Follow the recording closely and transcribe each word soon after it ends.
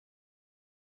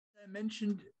I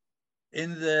mentioned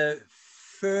in the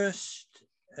first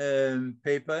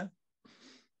paper,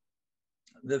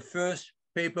 the first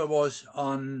paper was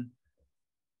on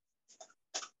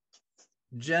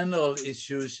general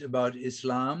issues about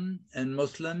Islam and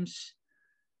Muslims.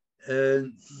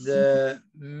 The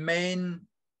main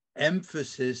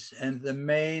emphasis and the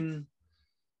main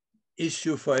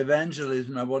issue for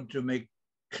evangelism I want to make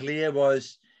clear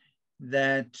was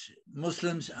that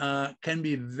Muslims can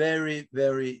be very,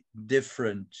 very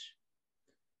different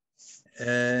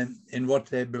in what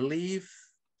they believe,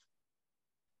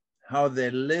 how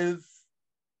they live,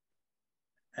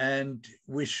 and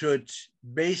we should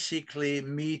basically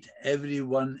meet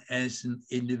everyone as an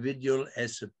individual,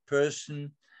 as a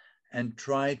person, and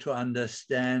try to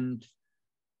understand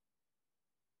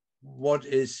what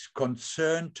is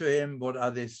concern to him, what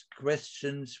are his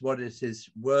questions, what is his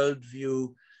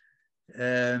worldview,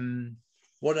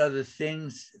 what are the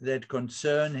things that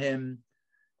concern him,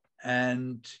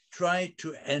 and try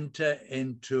to enter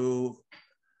into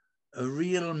a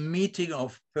real meeting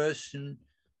of person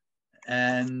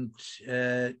and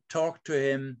talk to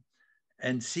him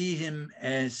and see him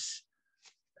as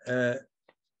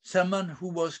someone who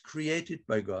was created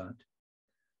by God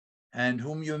and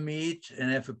whom you meet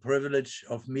and have a privilege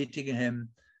of meeting him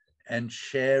and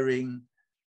sharing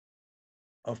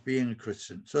of being a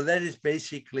Christian. So that is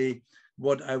basically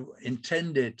what I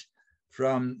intended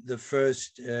from the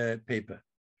first paper.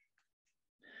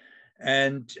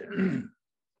 And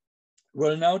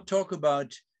we'll now talk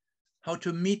about how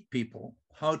to meet people,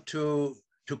 how to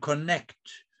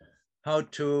connect, how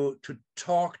to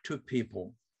talk to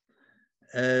people,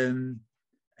 and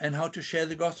how to share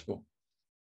the gospel.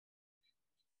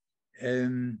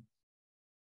 We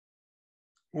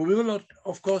will,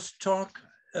 of course, talk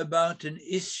about an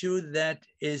issue that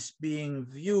is being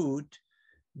viewed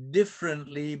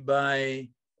differently by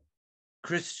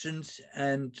Christians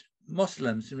and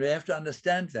Muslims, and we have to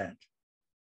understand that.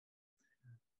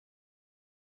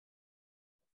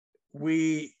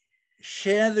 We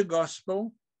share the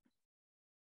gospel,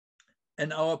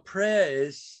 and our prayer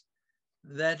is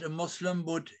that a Muslim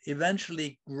would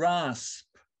eventually grasp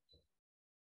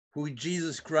who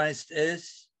Jesus Christ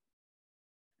is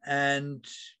and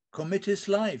commit his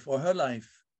life or her life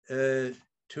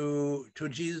to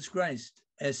Jesus Christ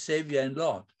as Savior and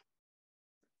Lord.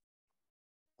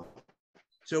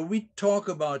 So we talk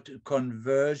about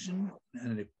conversion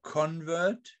and a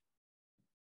convert,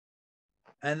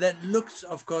 and that looks,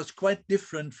 of course, quite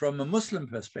different from a Muslim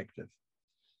perspective.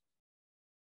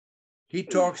 He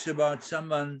talks about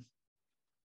someone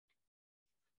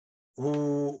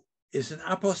who is an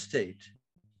apostate,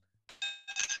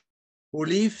 who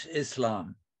leaves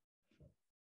Islam,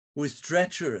 who is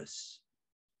treacherous,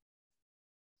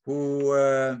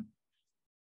 whom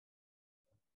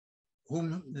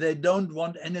they don't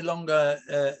want any longer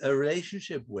a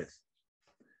relationship with.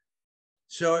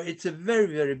 So it's a very,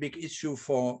 very big issue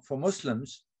for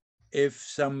Muslims if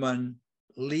someone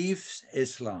leaves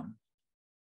Islam.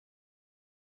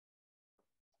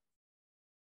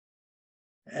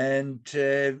 And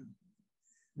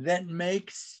that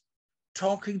makes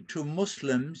talking to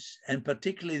Muslims, and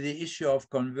particularly the issue of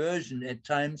conversion, at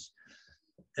times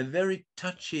a very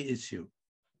touchy issue.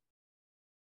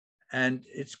 And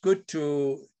it's good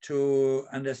to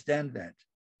understand that.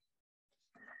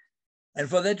 And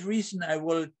for that reason, I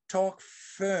will talk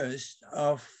first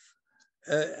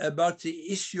about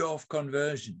the issue of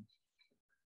conversion,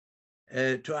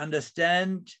 to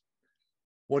understand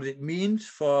what it means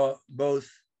for both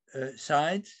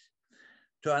sides,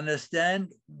 to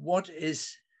understand what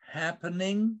is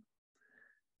happening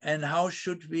and how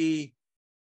should we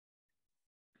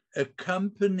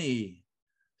accompany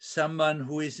someone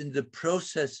who is in the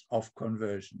process of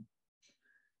conversion.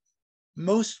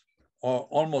 Most or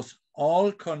almost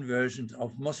all conversions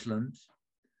of Muslims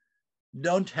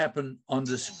don't happen on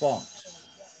the spot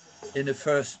in the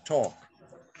first talk.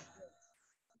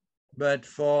 But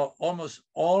for almost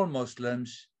all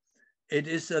Muslims, it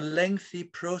is a lengthy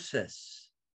process.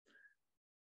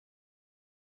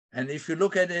 And if you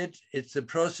look at it, it's a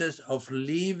process of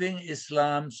leaving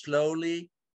Islam slowly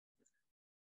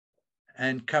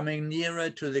and coming nearer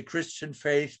to the Christian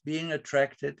faith, being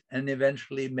attracted, and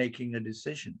eventually making a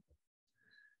decision.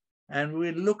 And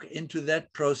we look into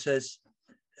that process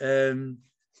in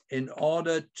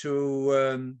order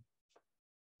to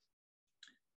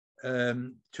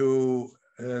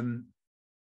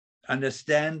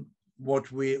understand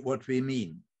what we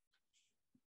mean.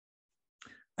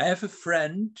 I have a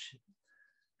friend,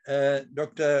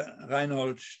 Dr.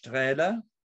 Reinhold Strähler.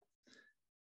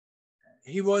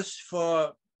 He was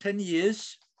for 10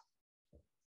 years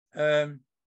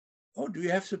oh, do you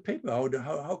have the paper?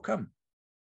 How come?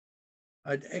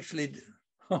 I'd actually,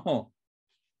 oh,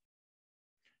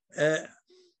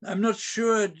 I'm not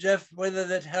sure, Jeff, whether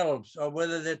that helps or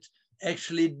whether that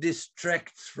actually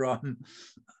distracts from.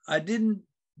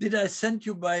 Did I send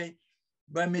you by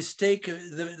mistake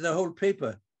the whole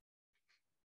paper?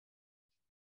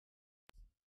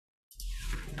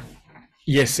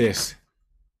 Yes.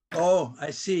 Oh, I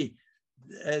see.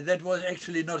 That was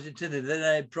actually not intended. Then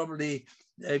I probably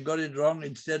got it wrong.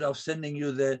 Instead of sending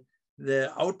you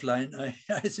the outline,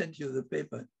 I sent you the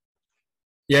paper.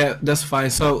 Yeah, that's fine.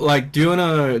 So, like, do you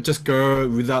wanna just go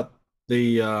without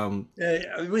the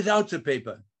Without the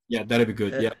paper? Yeah, that'd be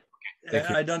good. Yeah. Thank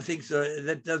you. I don't think so.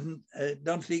 That doesn't.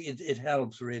 Don't think it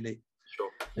helps really.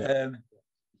 Sure. Yeah.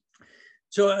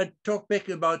 So I talk back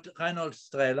about Reinhold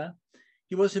Strehler.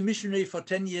 He was a missionary for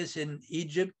 10 years in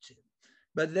Egypt,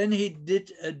 but then he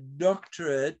did a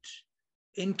doctorate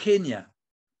in Kenya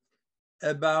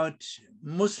about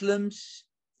Muslims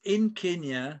in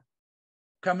Kenya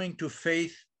coming to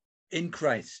faith in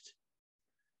Christ.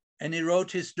 And he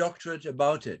wrote his doctorate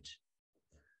about it.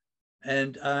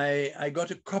 And I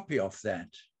got a copy of that.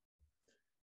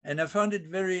 And I found it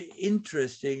very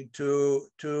interesting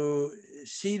to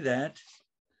see that.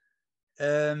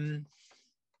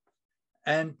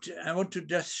 And I want to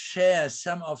just share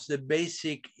some of the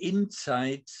basic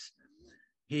insights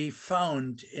he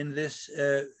found in this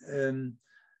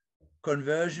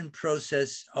conversion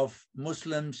process of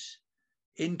Muslims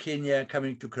in Kenya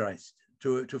coming to Christ,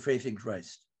 to faith in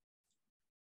Christ.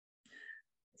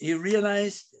 He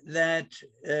realized that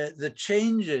the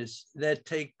changes that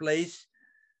take place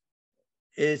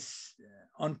is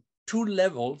on two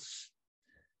levels.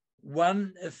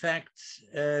 One affects,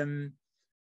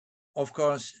 of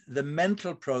course, the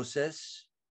mental process,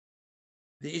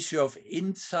 the issue of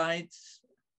insights,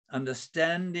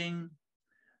 understanding,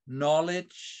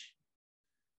 knowledge,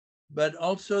 but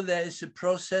also there is a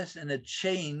process and a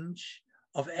change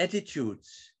of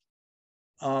attitudes,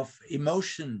 of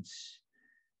emotions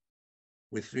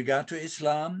with regard to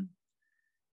Islam,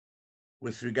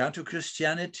 with regard to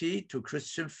Christianity, to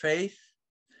Christian faith.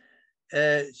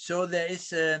 So there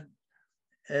is a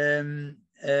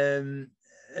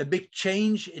big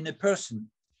change in a person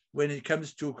when it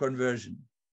comes to conversion.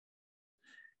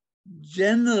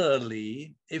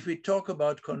 Generally, if we talk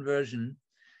about conversion,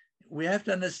 we have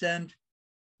to understand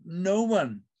no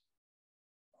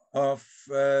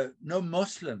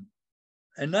Muslim,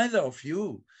 and neither of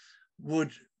you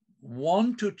would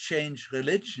want to change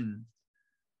religion.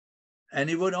 And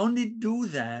he would only do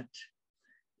that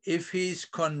if he's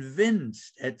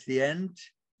convinced at the end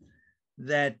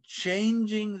that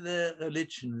changing the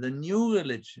religion, the new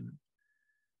religion,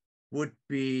 would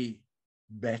be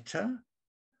better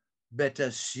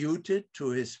suited to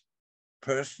his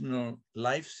personal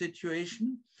life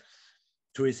situation,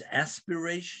 to his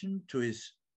aspiration, to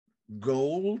his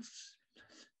goals,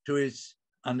 to his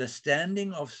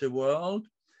understanding of the world.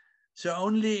 So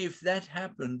only if that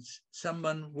happens,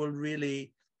 someone will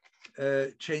really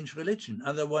change religion.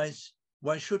 Otherwise,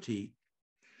 why should he?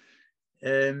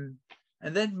 And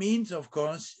that means, of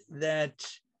course, that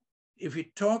if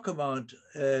we talk about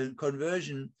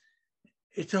conversion,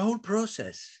 it's a whole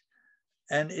process,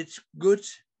 and it's good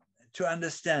to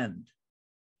understand.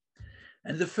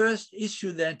 And the first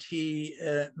issue that he,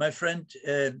 my friend,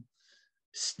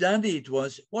 studied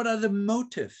was, what are the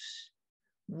motives?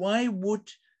 Why would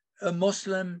a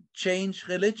Muslim change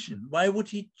religion? Why would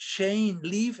he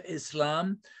leave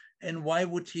Islam, and why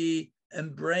would he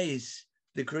embrace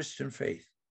the Christian faith?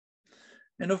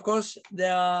 And of course,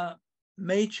 there are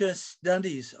major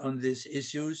studies on these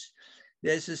issues.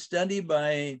 There's a study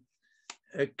by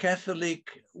a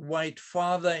Catholic white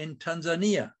father in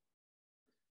Tanzania.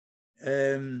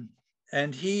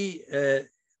 And he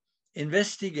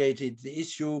investigated the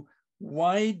issue,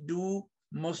 why do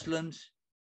Muslims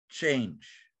change?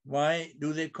 Why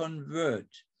do they convert?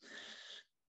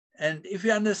 And if we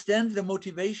understand the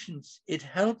motivations, it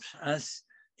helps us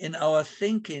in our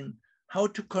thinking how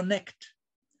to connect,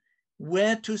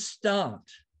 where to start,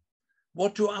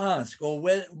 what to ask, or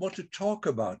what to talk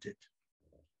about it.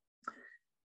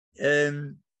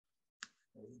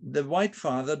 The white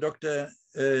father, Dr.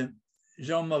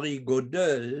 Jean-Marie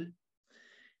Godel,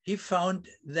 he found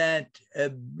that a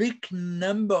big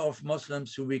number of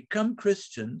Muslims who become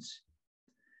Christians,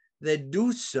 they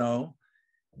do so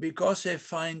because they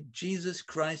find Jesus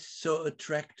Christ so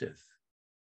attractive.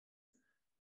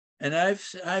 And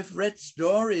I've read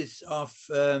stories of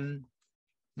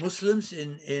Muslims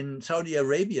in Saudi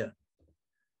Arabia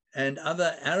and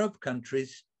other Arab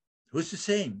countries who's the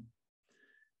same.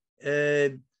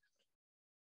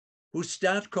 who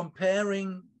start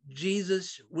comparing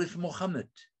Jesus with Muhammad.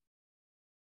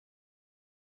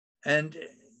 And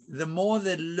the more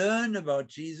they learn about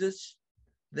Jesus,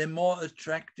 the more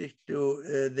attractive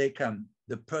they come.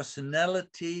 The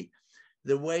personality,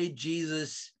 the way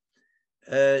Jesus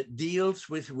deals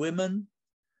with women,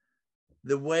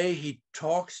 the way he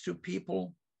talks to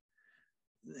people,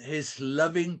 his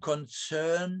loving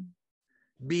concern,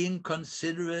 being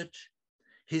considerate,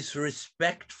 his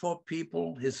respect for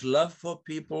people, his love for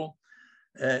people,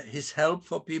 his help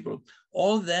for people,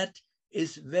 all that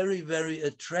is very, very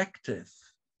attractive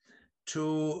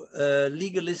to a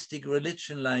legalistic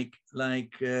religion like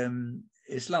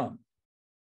Islam.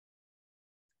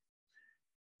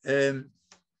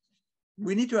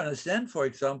 We need to understand, for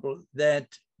example, that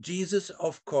Jesus,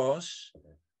 of course,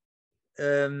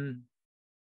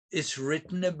 is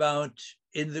written about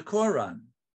in the Quran.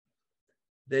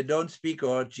 They don't speak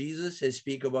about Jesus, they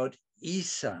speak about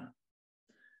Isa.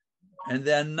 And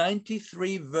there are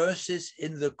 93 verses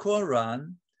in the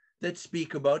Quran that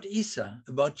speak about Isa,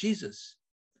 about Jesus.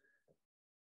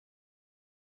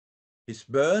 His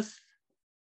birth,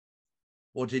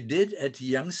 what he did as a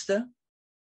youngster,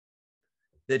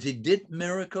 that he did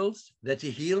miracles, that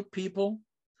he healed people,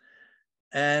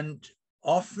 and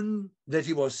often that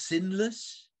he was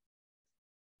sinless,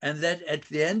 and that at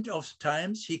the end of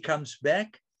times he comes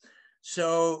back.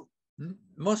 So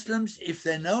Muslims, if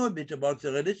they know a bit about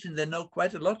the religion, they know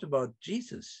quite a lot about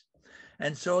Jesus.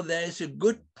 And so there is a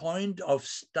good point of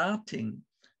starting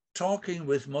talking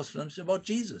with Muslims about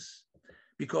Jesus,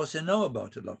 because they know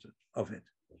about a lot of it.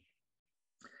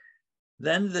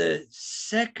 Then the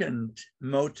second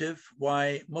motive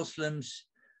why Muslims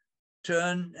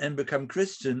turn and become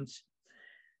Christians,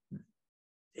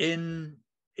 in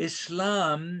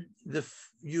Islam,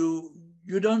 you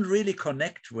don't really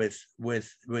connect with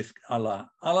Allah.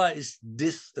 Allah is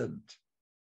distant.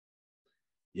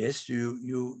 Yes,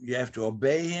 you have to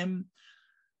obey him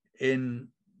in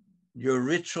your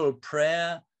ritual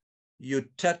prayer. You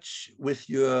touch with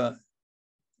your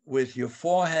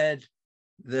forehead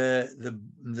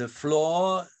the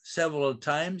floor several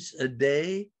times a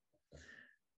day.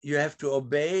 You have to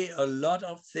obey a lot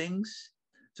of things.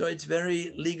 So it's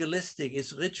very legalistic,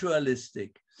 it's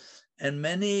ritualistic. And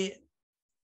many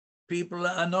people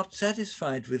are not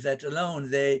satisfied with that alone.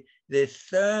 They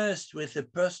thirst with a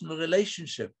personal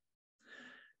relationship.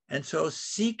 And so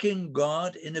seeking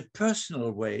God in a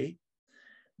personal way,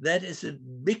 that is a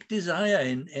big desire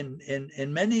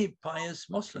in many pious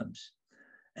Muslims.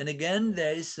 And again,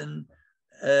 there is an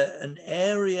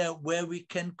area where we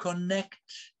can connect,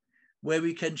 where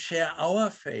we can share our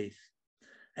faith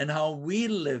and how we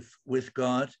live with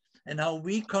God and how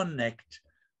we connect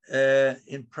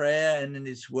in prayer and in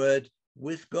his word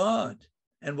with God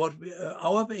and what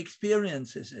our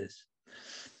experiences is.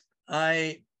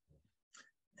 I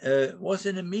was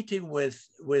in a meeting with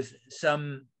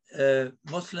some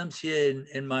Muslims here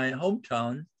in my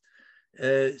hometown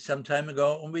some time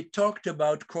ago, and we talked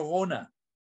about Corona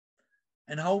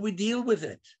and how we deal with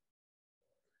it.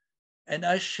 And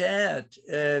I shared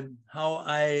how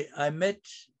I met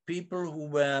people who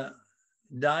were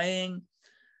dying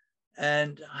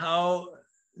and how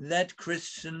that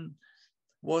Christian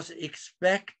was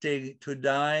expecting to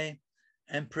die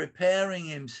and preparing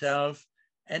himself.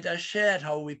 And I shared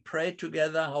how we prayed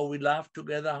together, how we laughed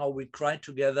together, how we cried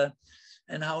together,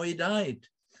 and how he died.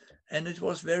 And it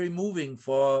was very moving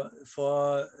for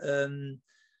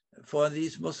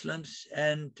these Muslims,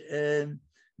 and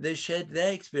they shared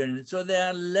their experience. So there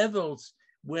are levels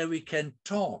where we can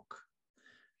talk.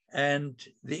 And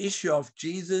the issue of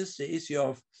Jesus, the issue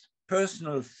of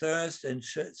personal thirst and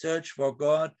search for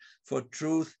God, for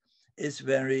truth, is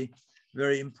very,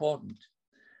 very important.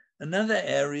 Another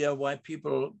area why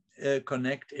people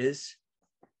connect is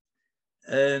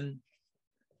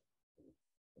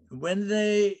when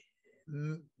they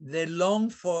long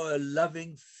for a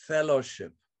loving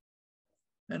fellowship.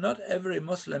 And not every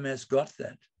Muslim has got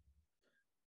that.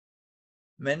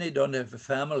 Many don't have a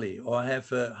family or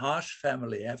have a harsh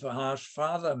family, have a harsh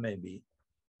father maybe.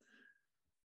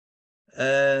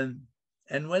 And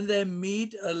when they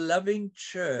meet a loving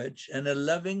church and a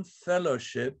loving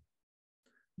fellowship,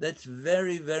 that's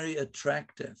very, very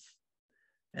attractive.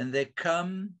 And they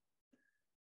come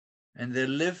and they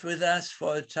live with us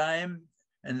for a time,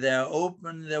 and they are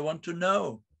open, they want to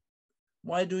know,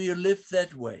 why do you live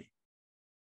that way?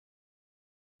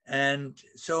 And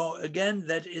so again,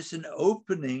 that is an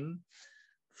opening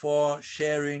for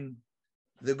sharing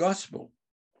the gospel.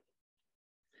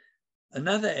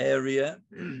 Another area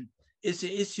is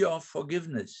the issue of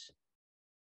forgiveness.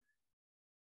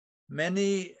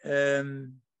 Many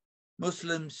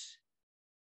Muslims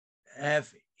have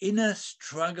inner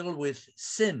struggle with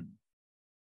sin.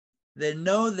 They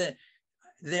know that,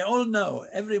 they all know,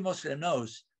 every Muslim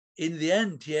knows, in the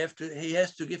end he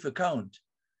has to give account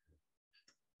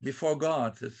before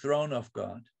God, the throne of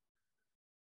God.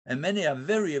 And many are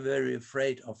very, very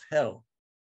afraid of hell.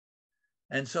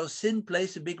 And so sin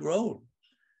plays a big role.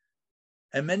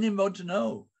 And many want to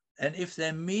know. And if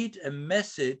they meet a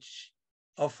message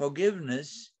of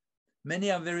forgiveness,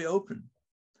 many are very open.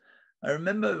 I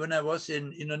remember when I was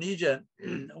in Indonesia,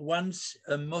 once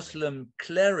a Muslim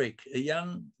cleric, a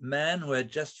young man who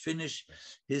had just finished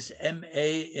his MA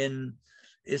in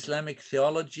Islamic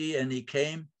theology, and he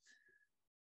came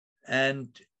and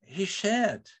he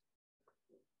shared.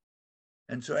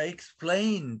 And so I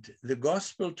explained the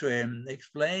gospel to him,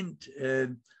 explained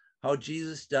how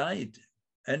Jesus died.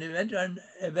 And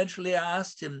eventually I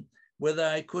asked him whether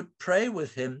I could pray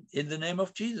with him in the name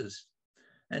of Jesus.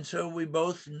 And so we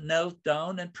both knelt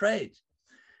down and prayed.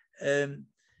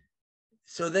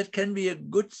 So that can be a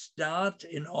good start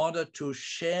in order to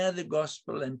share the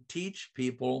gospel and teach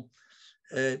people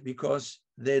because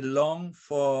they long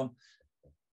for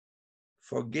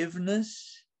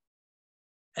forgiveness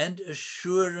and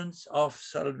assurance of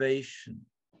salvation.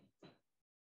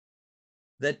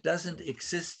 That doesn't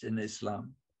exist in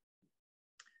Islam.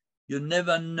 You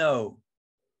never know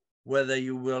whether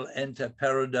you will enter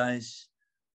paradise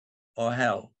or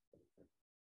hell.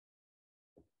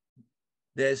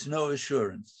 There's no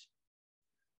assurance.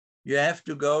 You have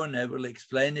to go, and I will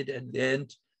explain it at the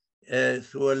end,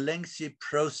 through a lengthy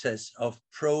process of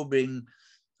probing,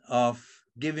 of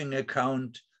giving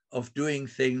account, of doing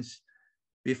things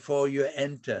before you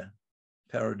enter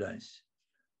paradise.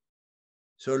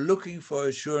 So looking for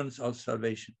assurance of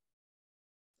salvation.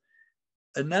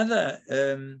 Another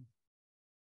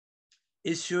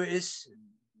issue is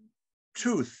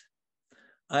truth.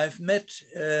 I've met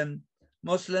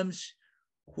Muslims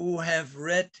who have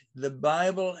read the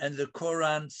Bible and the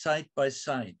Quran side by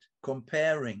side,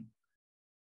 comparing.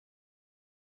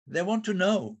 They want to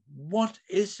know what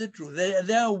is the truth.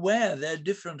 They're aware there are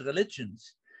different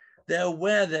religions. They're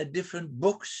aware there are different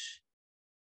books.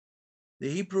 The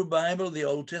Hebrew Bible, the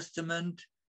Old Testament,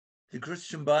 the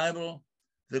Christian Bible,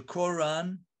 the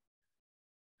Quran,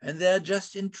 and they're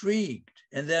just intrigued,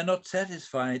 and they're not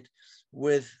satisfied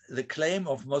with the claim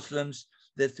of Muslims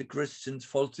that the Christians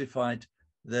falsified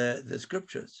the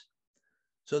scriptures.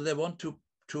 So they want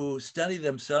to study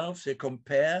themselves, they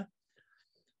compare,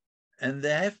 and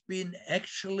there have been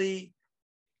actually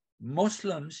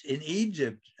Muslims in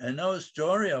Egypt. I know a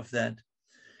story of that.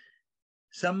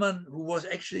 Someone who was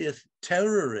actually a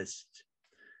terrorist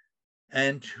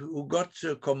and who got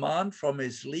a command from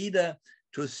his leader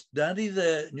to study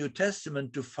the New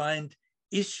Testament to find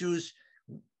issues,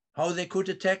 how they could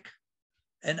attack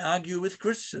and argue with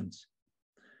Christians.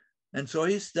 And so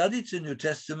he studied the New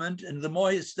Testament, and the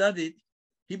more he studied,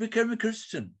 he became a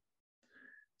Christian.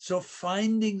 So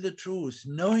finding the truth,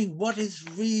 knowing what is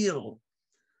real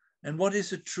and what is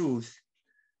the truth,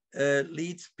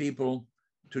 leads people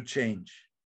to change.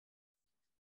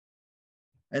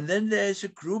 And then there is a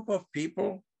group of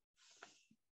people,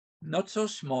 not so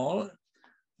small.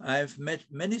 I've met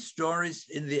many stories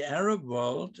in the Arab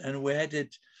world, and we had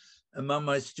it among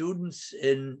my students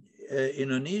in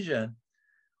Indonesia,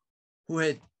 who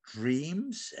had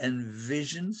dreams and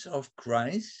visions of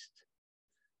Christ,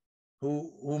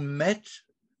 who met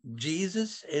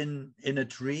Jesus in a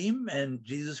dream, and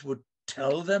Jesus would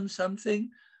tell them something.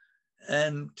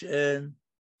 And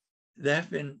there have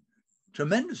been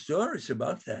tremendous stories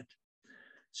about that.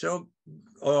 So,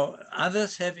 or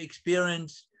others have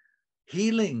experienced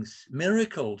healings,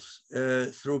 miracles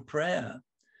through prayer.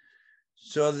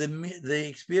 So the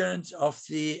experience of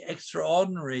the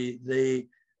extraordinary, the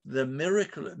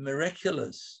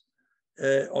miraculous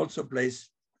also plays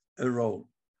a role.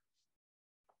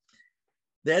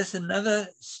 There's another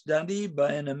study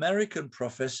by an American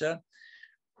professor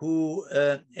who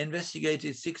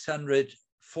investigated 600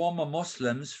 former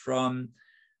Muslims from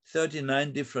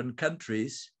 39 different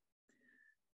countries.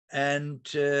 And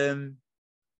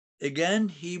again,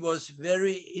 he was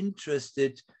very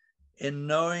interested in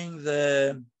knowing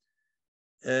the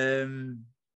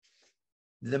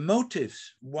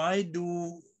motives. Why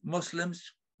do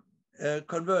Muslims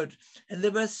convert? And they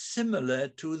were similar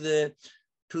to the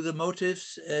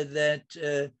motives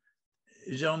that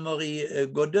Jean-Marie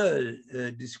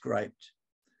Godel described.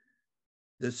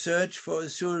 The search for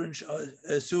assurance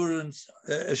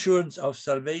of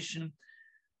salvation,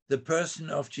 the person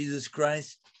of Jesus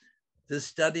Christ, the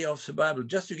study of the Bible.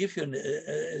 Just to give you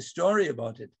a story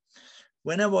about it.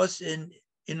 When I was in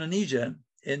Indonesia,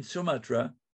 in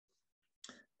Sumatra,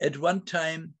 at one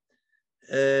time,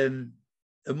 a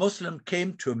Muslim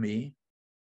came to me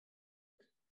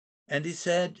and he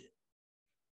said,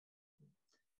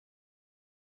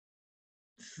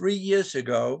 3 years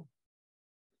ago,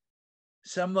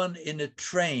 someone in a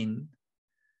train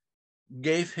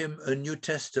gave him a New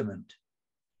Testament.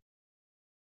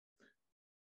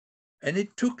 And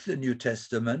he took the New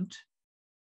Testament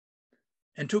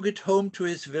and took it home to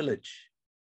his village.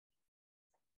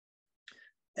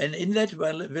 And in that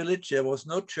village, there was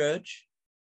no church,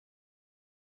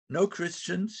 no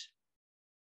Christians.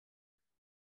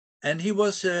 And he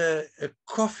was he had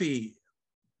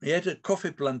a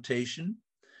coffee plantation,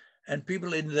 and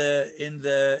people in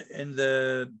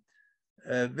the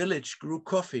village grew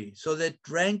coffee. So they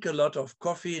drank a lot of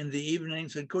coffee in the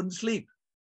evenings and couldn't sleep.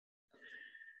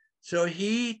 So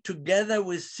he, together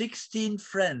with 16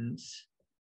 friends,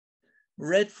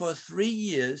 read for 3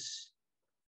 years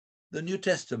the New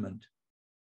Testament.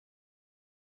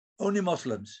 Only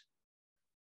Muslims.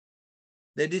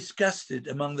 They discussed it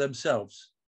among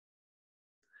themselves.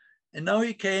 And now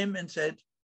he came and said,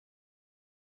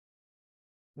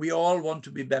 we all want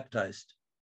to be baptized.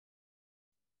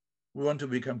 We want to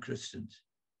become Christians.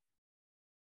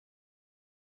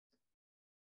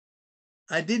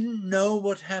 I didn't know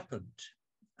what happened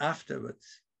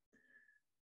afterwards.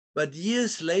 But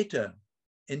years later,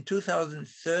 in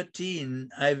 2013,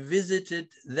 I visited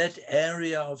that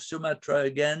area of Sumatra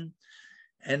again,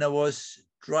 and I was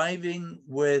driving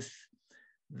with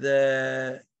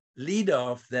the leader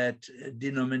of that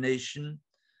denomination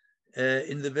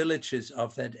in the villages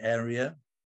of that area.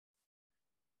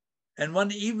 And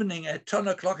one evening at 10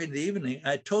 o'clock in the evening,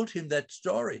 I told him that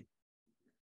story.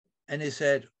 And he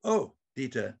said, oh,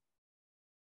 Dieter,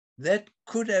 that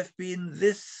could have been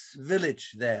this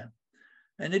village there.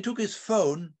 And he took his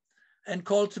phone and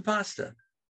called the pastor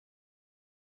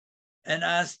and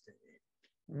asked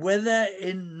whether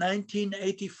in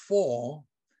 1984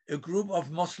 a group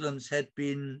of Muslims had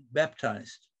been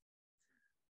baptized.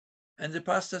 And the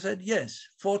pastor said, yes,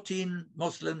 14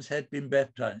 Muslims had been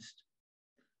baptized.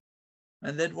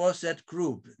 And that was that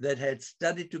group that had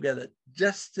studied together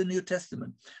just the New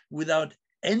Testament without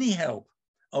any help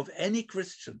of any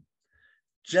Christian,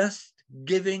 just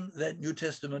giving that New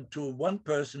Testament to one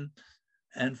person,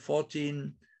 and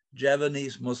 14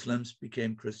 Javanese Muslims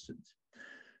became Christians.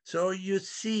 So you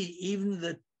see,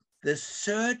 even the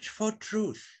search for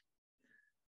truth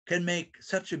can make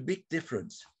such a big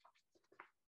difference.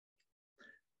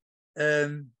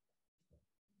 The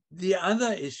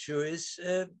other issue is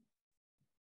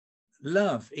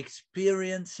love,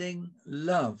 experiencing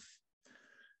love.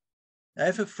 I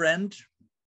have a friend,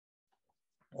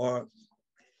 or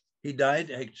he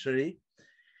died actually.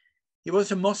 He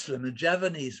was a Muslim, a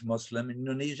Javanese Muslim in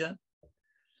Indonesia.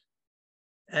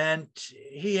 And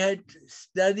he had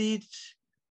studied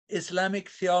Islamic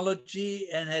theology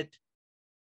and had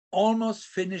almost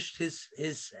finished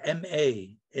his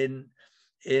MA in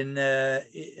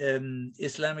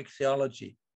Islamic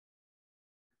theology.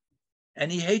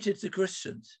 And he hated the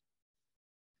Christians.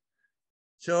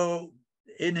 So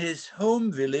in his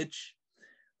home village,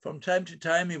 from time to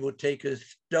time, he would take a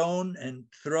stone and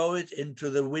throw it into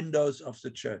the windows of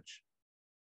the church.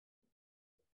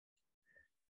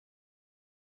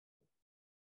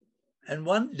 And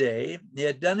one day, he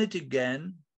had done it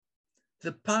again.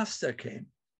 The pastor came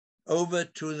over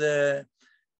to the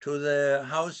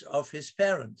house of his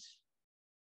parents.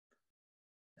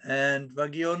 And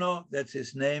Vagiono, that's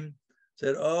his name,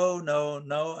 said, oh, no,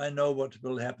 now I know what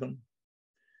will happen.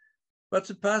 But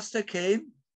the pastor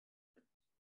came,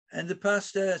 and the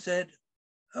pastor said,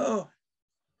 oh,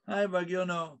 hi,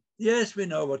 Vagiono. Yes, we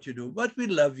know what you do, but we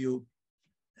love you.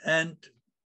 And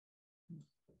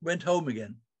went home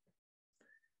again.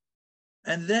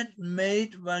 And that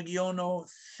made Vagiono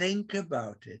think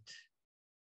about it.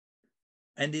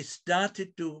 And he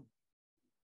started to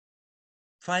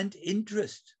find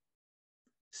interest,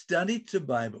 studied the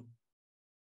Bible,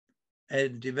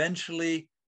 and eventually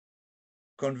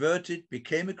converted,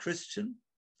 became a Christian,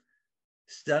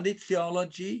 studied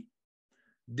theology,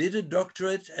 did a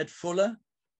doctorate at Fuller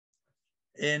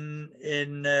in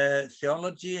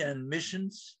theology and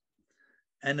missions,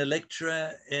 and a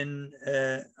lecturer in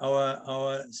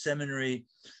our seminary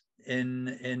in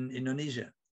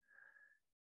Indonesia.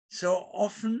 So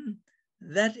often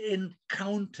that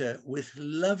encounter with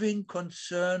loving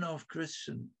concern of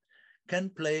Christian can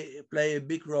play a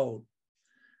big role,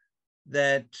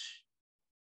 that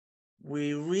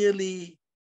we really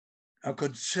are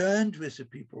concerned with the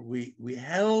people. We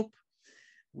help,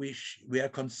 we are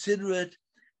considerate,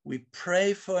 we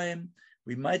pray for him,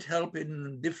 We might help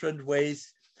in different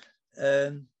ways.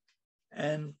 And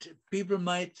people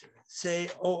might say,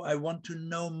 oh, I want to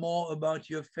know more about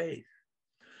your faith.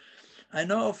 I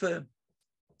know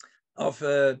of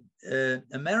a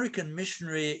American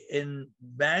missionary in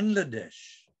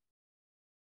Bangladesh,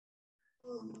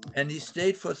 and he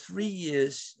stayed for 3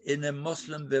 years in a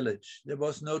Muslim village. There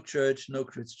was no church, no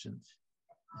Christians.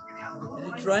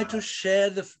 And he tried to share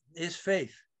his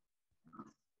faith.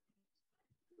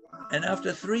 And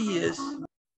after 3 years,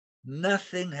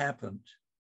 nothing happened.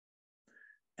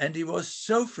 And he was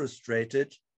so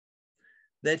frustrated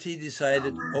that he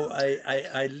decided, oh,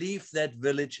 I leave that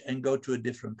village and go to a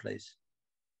different place.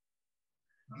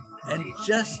 And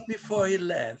just before he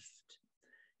left,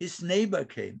 his neighbor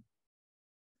came.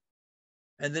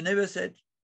 And the neighbor said,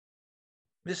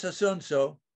 Mr.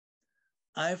 So-and-so,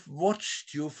 I've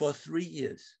watched you for 3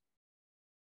 years.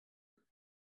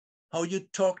 How you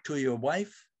talk to your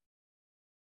wife,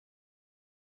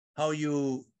 how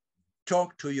you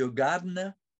talk to your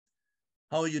gardener,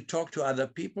 how you talk to other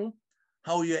people,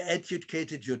 how you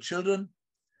educated your children.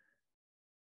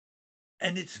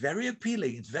 And it's very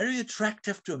appealing. It's very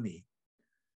attractive to me.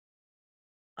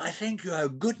 I think you are a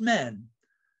good man.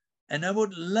 And I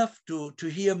would love to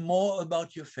hear more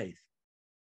about your faith.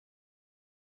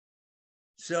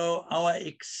 So our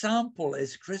example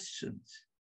as Christians,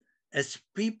 as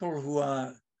people who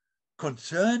are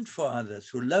concerned for others,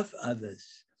 who love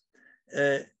others,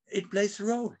 it plays a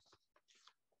role.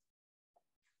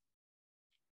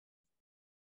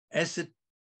 As a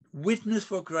witness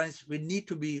for Christ, we need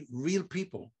to be real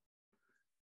people.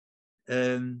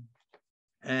 And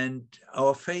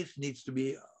our faith needs to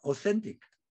be authentic.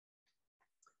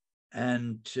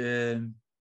 And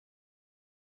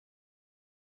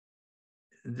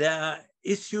there are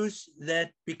issues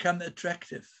that become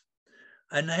attractive.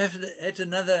 And I have had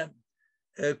another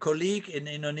colleague in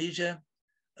Indonesia,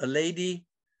 a lady,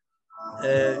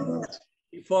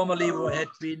 formerly had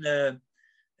been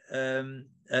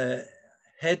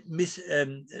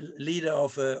leader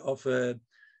of a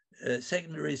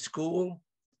secondary school.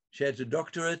 She had a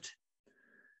doctorate.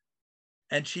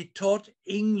 And she taught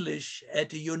English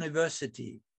at a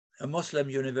university, a Muslim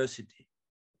university.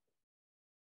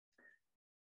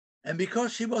 And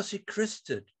because she was a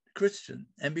Christian,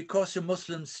 and because the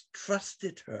Muslims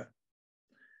trusted her,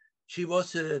 she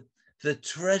was the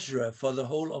treasurer for the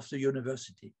whole of the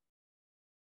university.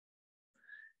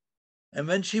 And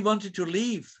when she wanted to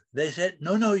leave, they said,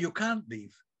 no, you can't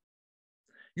leave.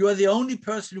 You are the only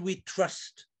person we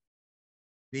trust.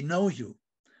 We know you.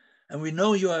 And we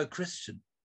know you are a Christian.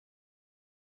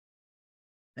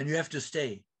 And you have to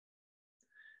stay.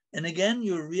 And again,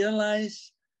 you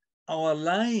realize our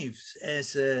lives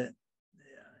is a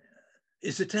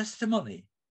testimony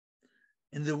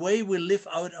in the way we live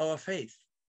out our faith.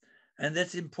 And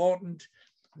that's important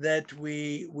that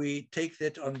we take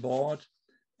that on board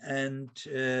and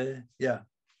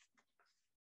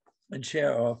and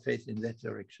share our faith in that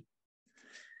direction.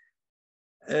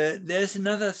 There's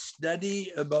another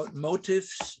study about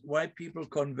motives, why people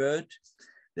convert.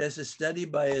 There's a study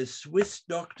by a Swiss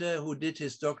doctor who did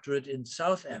his doctorate in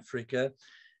South Africa.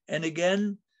 And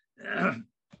again,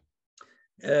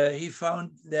 he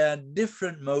found there are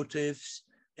different motives.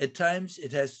 At times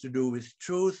it has to do with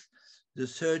truth, the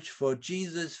search for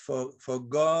Jesus, for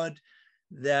God,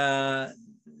 the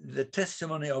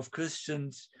testimony of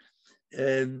Christians.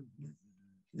 There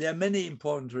are many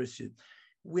important issues.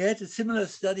 We had a similar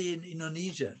study in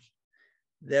Indonesia.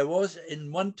 There was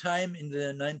in one time in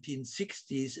the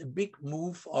 1960s, a big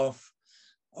move of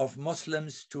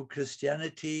Muslims to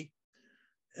Christianity.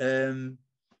 And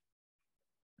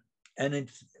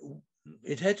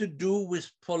it had to do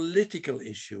with political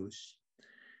issues.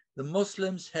 The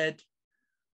Muslims had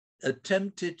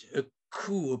attempted a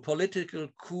coup, a political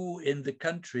coup in the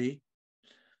country,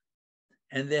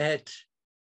 and they had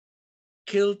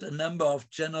killed a number of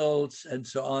generals and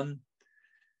so on.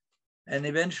 And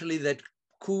eventually that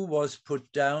coup was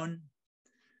put down,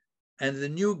 and the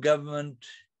new government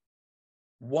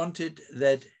wanted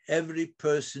that every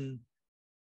person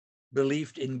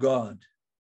believed in God.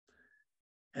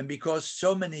 And because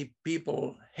so many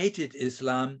people hated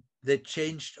Islam, they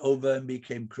changed over and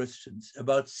became Christians.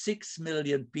 About 6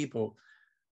 million people,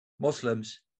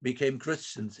 Muslims, became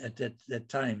Christians at that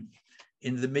time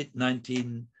in the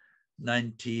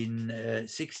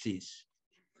mid-1960s.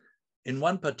 In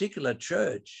one particular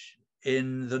church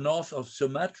in the north of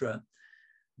Sumatra,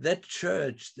 that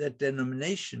church, that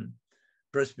denomination,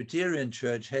 Presbyterian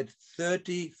church, had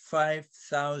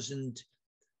 35,000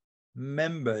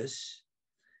 members.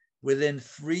 Within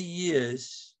 3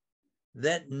 years,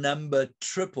 that number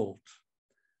tripled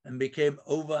and became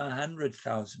over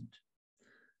 100,000.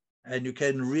 And you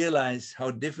can realize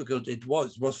how difficult it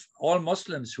was. It was all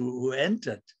Muslims who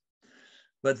entered,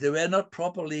 but they were not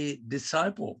properly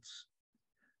disciples,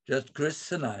 just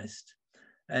Christianized.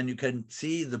 And you can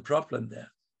see the problem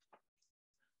there.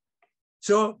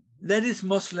 So that is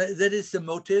Muslim, that is the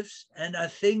motives. And I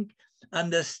think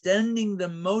understanding the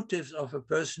motives of a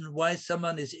person, why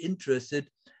someone is interested,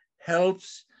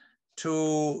 helps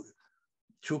to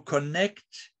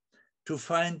connect, to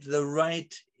find the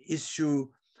right issue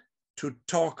to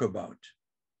talk about.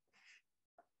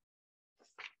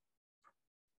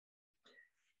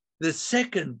 The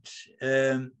second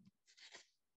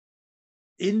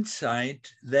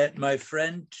insight that my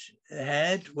friend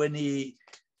had when he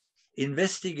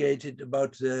investigated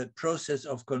about the process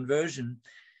of conversion,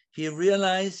 he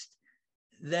realized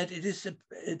that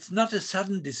it's not a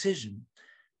sudden decision.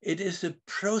 It is a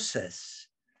process.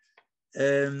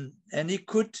 And he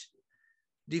could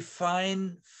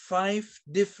define 5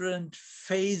 different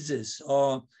phases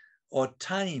or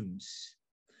times.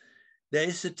 There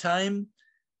is a time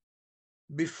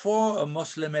before a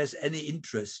Muslim has any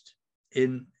interest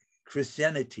in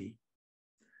Christianity.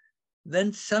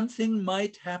 Then something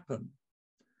might happen,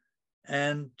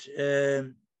 and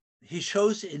he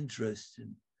shows interest.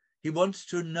 He wants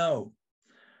to know.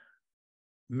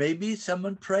 Maybe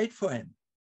someone prayed for him.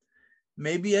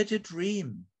 Maybe he had a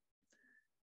dream.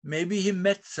 Maybe he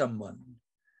met someone.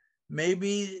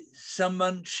 Maybe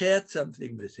someone shared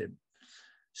something with him.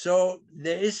 So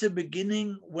there is a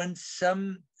beginning when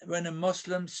a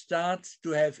Muslim starts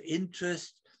to have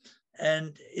interest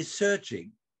and is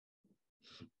searching.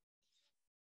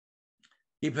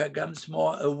 He becomes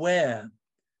more aware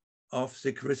of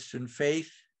the Christian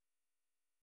faith.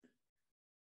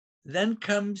 Then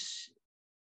comes,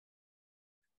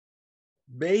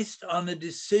 based on a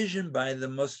decision by the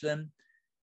Muslim,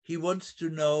 he wants to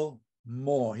know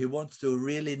more. He wants to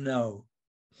really know.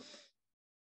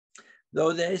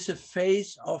 Though there is a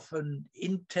phase of an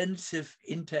intensive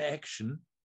interaction,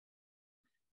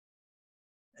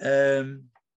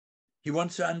 he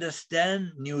wants to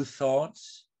understand new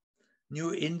thoughts,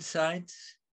 new insights.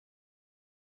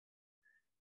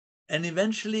 And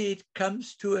eventually it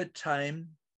comes to a time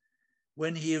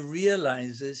when he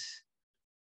realizes,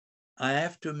 I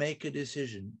have to make a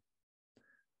decision.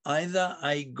 Either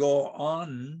I go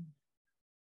on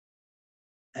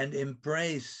and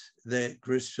embrace the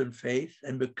Christian faith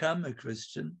and become a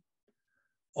Christian,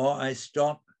 or I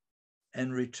stop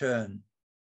and return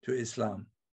to Islam.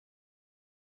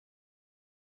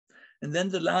 And then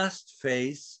the last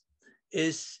phase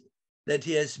is that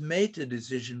he has made a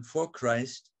decision for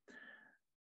Christ,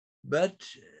 but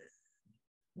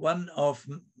one of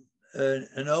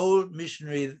an old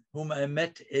missionary whom I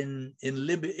met in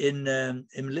Lebanon,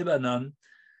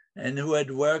 and who had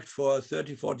worked for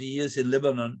 30, 40 years in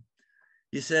Lebanon,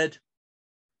 he said,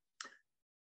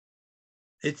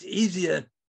 it's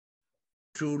easier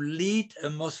to lead a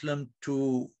Muslim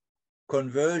to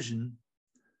conversion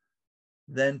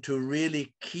than to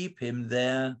really keep him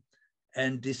there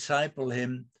and disciple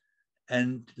him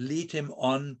and lead him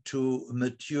on to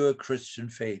mature Christian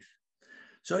faith.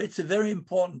 So it's a very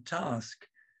important task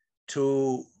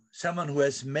to someone who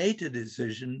has made a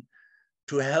decision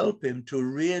to help him to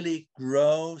really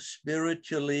grow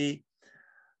spiritually,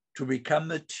 to become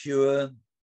mature,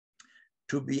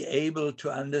 to be able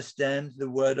to understand the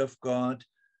Word of God,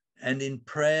 and in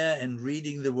prayer and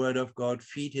reading the Word of God,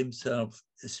 feed himself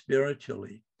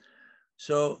spiritually.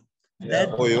 So that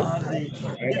are the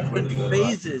different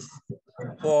phases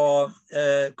for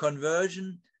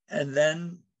conversion, and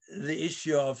then the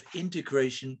issue of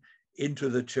integration into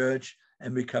the church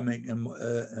and becoming a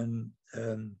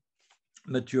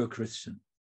mature Christian.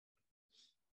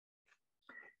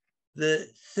 The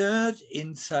third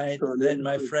insight that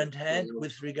my friend had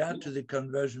with regard to the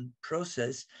conversion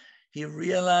process, he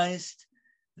realized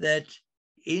that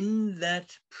in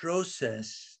that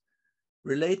process,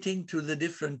 relating to the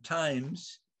different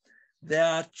times, there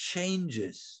are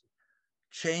changes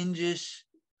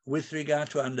with regard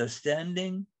to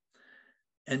understanding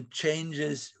and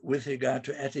changes with regard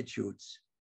to attitudes.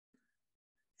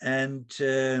 And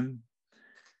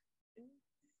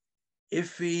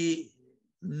if we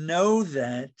know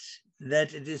that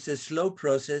it is a slow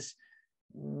process,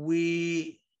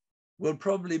 we will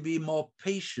probably be more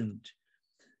patient,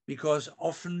 because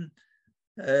often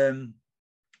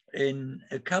in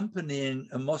accompanying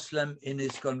a Muslim in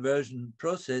his conversion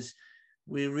process,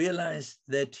 we realize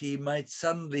that he might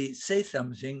suddenly say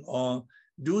something or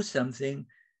do something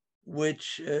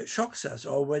which shocks us,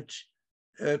 or which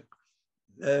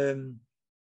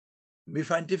we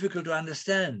find difficult to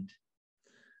understand.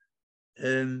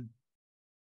 I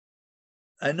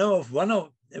know of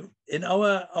in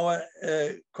our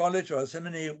college or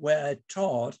seminary where I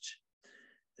taught,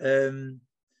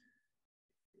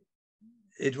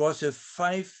 it was a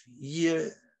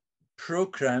 5-year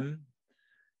program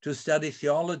to study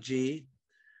theology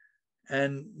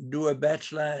and do a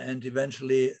bachelor and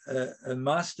eventually a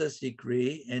master's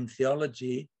degree in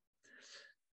theology.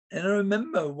 And I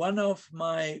remember one of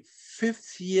my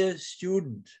 5th-year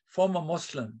student, former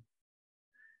Muslim,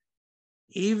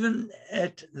 even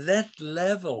at that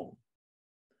level,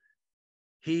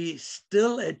 he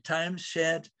still at times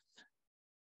shared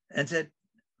and said,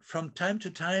 from time to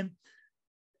time,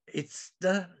 it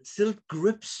still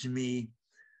grips me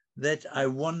that I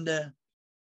wonder,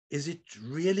 is it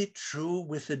really true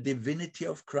with the divinity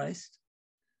of Christ?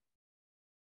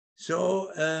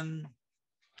 So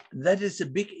that is a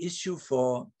big issue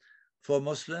for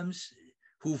Muslims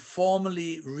who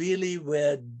formerly really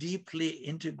were deeply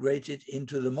integrated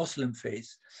into the Muslim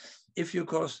faith. If you, of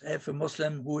course, have a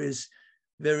Muslim who is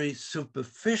very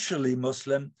superficially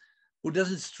Muslim, who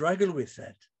doesn't struggle with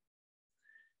that.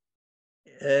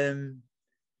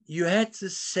 You had the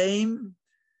same,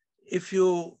 if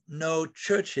you know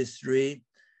church history,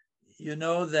 you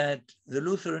know that the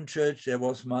Lutheran Church, there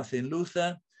was Martin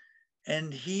Luther,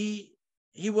 and he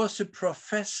was a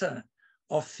professor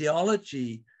of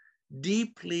theology,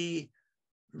 deeply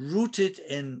rooted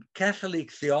in Catholic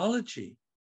theology.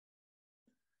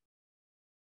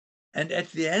 And at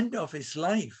the end of his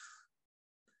life,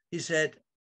 he said,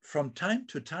 from time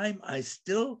to time, I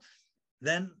still,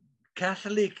 then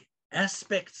Catholic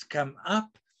aspects come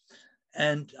up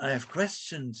and I have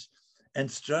questions and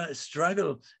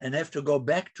struggle and have to go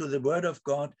back to the Word of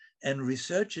God and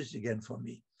research it again for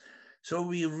me. So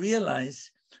we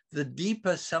realize the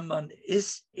deeper someone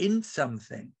is in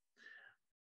something,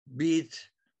 be it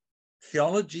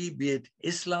theology, be it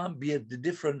Islam, be it the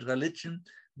different religion,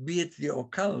 be it the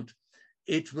occult,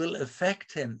 it will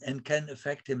affect him and can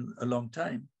affect him a long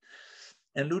time.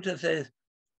 And Luther says,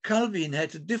 Calvin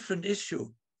had a different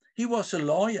issue. He was a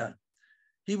lawyer.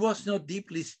 He was not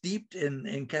deeply steeped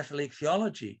in Catholic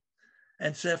theology.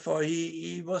 And therefore,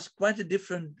 he was quite a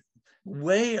different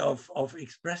way of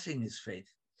expressing his faith.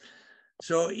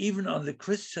 So even on the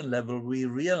Christian level, we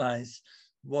realize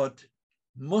what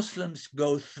Muslims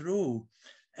go through.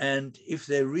 And if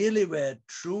they really were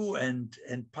true and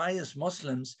pious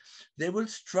Muslims, they will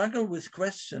struggle with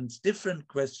questions, different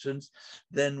questions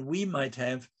than we might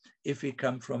have if we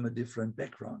come from a different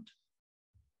background.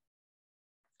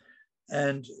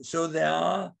 And so there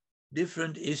are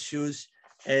different issues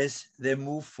as they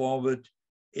move forward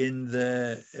in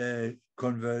the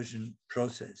conversion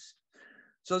process.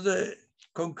 So the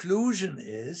conclusion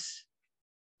is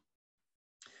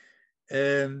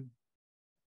that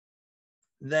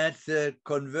the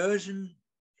conversion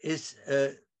is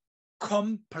a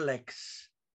complex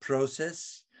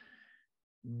process,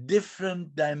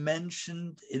 different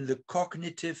dimensions in the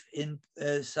cognitive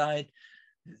side,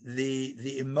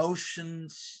 the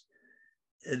emotions,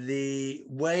 the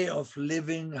way of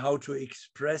living, how to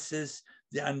express this,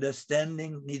 the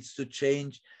understanding needs to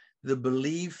change, the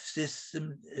belief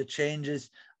system changes,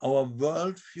 our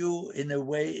worldview in a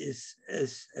way is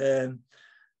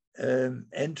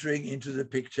entering into the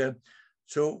picture.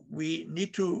 So we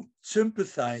need to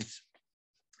sympathize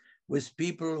with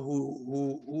people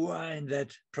who are in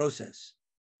that process.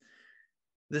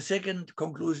 The second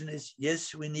conclusion is,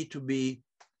 yes, we need to be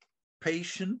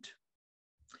patient.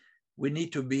 We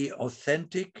need to be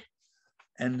authentic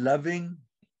and loving,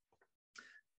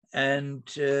 and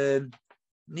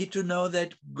need to know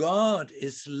that God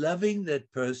is loving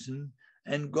that person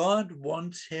and God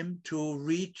wants him to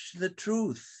reach the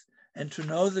truth and to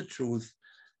know the truth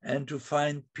and to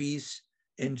find peace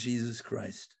in Jesus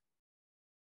Christ.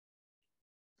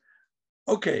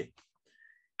 Okay,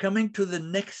 coming to the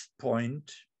next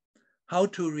point, how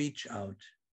to reach out,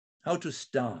 how to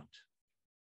start.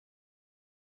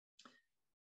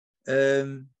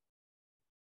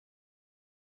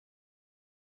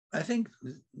 I think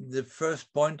the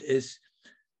first point is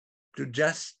to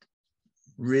just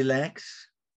relax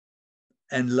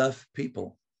and love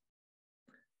people.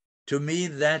 To me,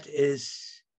 that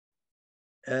is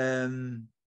the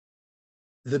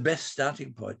best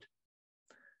starting point.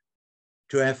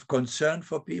 To have concern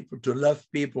for people, to love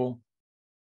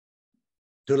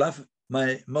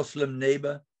my Muslim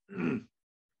neighbor,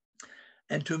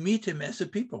 and to meet him as a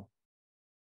people,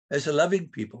 as a loving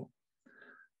people.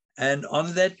 And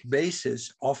on that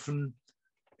basis, often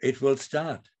it will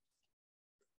start.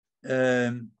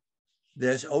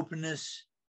 There's openness,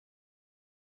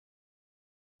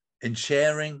 In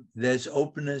sharing, there's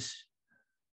openness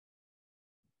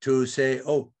to say,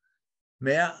 oh,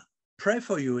 may I pray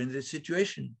for you in this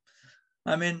situation?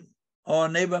 I mean, our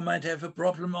neighbor might have a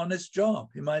problem on his job.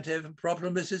 He might have a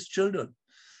problem with his children.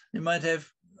 He might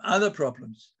have other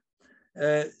problems.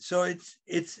 So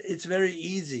it's very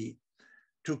easy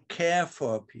to care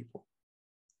for people.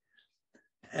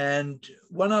 And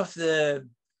one of the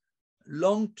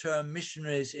long-term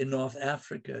missionaries in North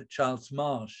Africa, Charles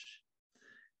Marsh,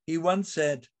 he once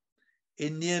said,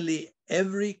 in nearly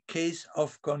every case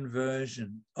of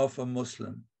conversion of a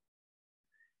Muslim,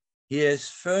 he has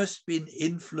first been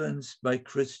influenced by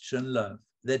Christian love,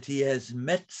 that he has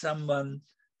met someone,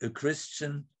 a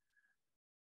Christian,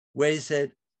 where he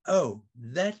said, oh,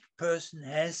 that person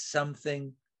has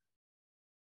something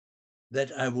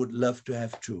that I would love to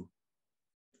have too.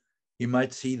 He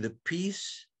might see the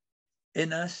peace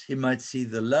in us. He might see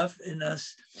the love in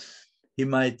us. He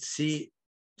might see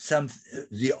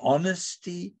the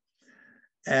honesty.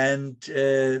 And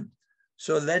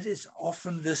so that is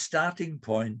often the starting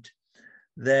point,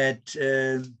 that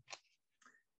a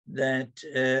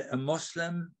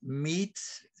Muslim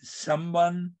meets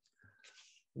someone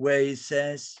where he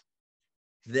says,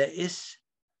 there is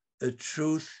a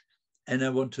truth and I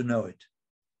want to know it.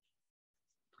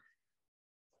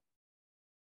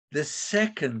 The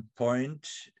second point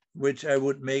which I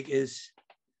would make is,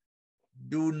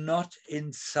 do not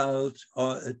insult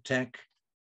or attack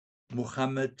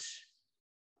Muhammad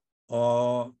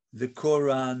or the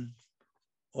Quran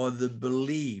or the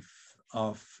belief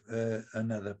of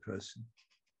another person.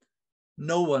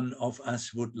 No one of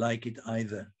us would like it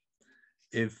either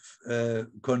if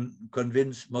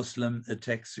convinced Muslim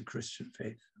attacks the Christian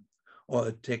faith or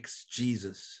attacks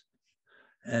Jesus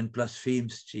and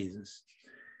blasphemes Jesus.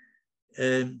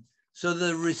 So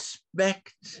the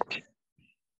respect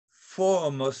for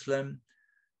a Muslim,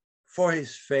 for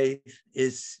his faith,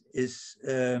 is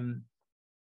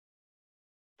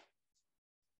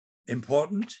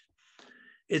important.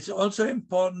 It's also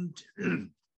important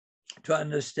to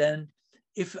understand,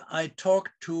 if I talk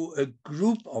to a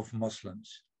group of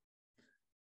Muslims,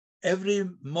 every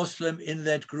Muslim in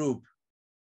that group,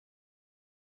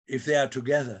 if they are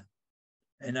together,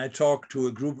 and I talk to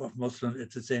a group of Muslims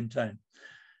at the same time,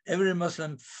 every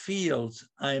Muslim feels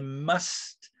I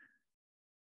must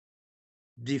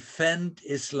defend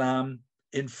Islam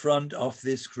in front of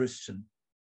this Christian.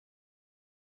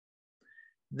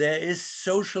 There is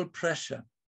social pressure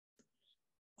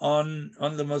on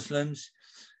the Muslims,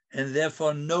 and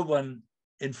therefore no one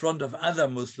in front of other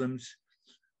Muslims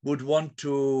would want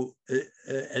to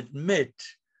admit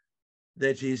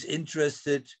that he's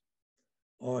interested,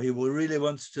 or he really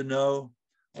wants to know,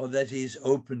 or that he's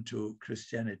open to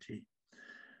Christianity.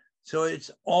 So it's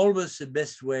always the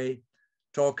best way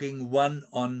talking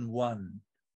one-on-one,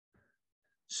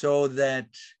 so that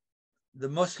the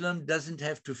Muslim doesn't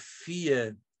have to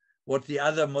fear what the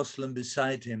other Muslim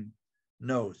beside him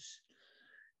knows.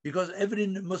 Because every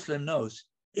Muslim knows,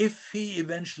 if he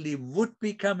eventually would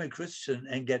become a Christian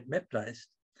and get baptized,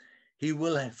 he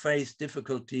will face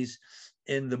difficulties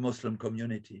in the Muslim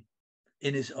community,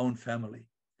 in his own family.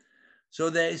 So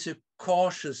there is a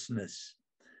cautiousness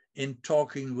in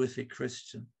talking with a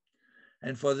Christian.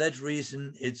 And for that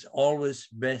reason, it's always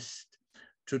best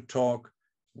to talk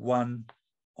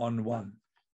one-on-one.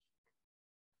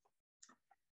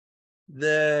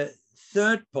 The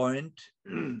third point,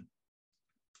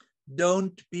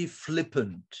 don't be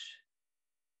flippant,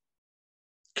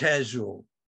 casual,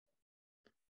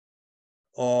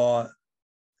 or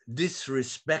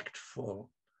disrespectful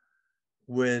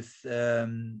with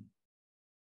the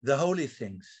holy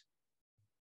things.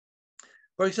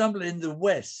 For example, in the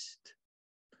West,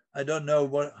 I don't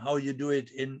know how you do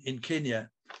it in Kenya.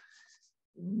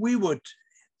 We would,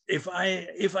 if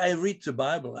I read the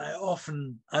Bible, I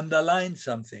often underline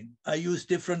something. I use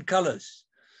different colors.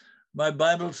 My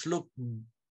Bibles look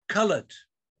colored.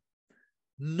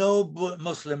 No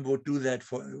Muslim would do that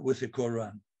with the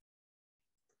Quran.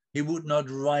 He would not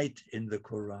write in the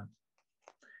Quran.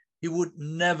 He would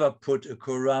never put a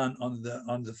Quran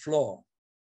on the floor.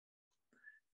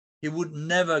 He would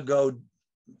never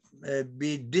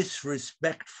be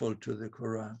disrespectful to the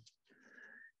Quran.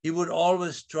 He would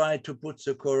always try to put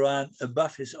the Quran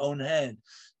above his own head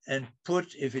and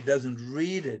put, if he doesn't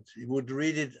read it, he would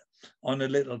read it on a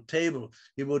little table.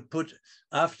 He would put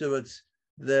afterwards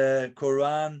the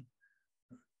Quran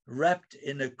wrapped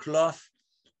in a cloth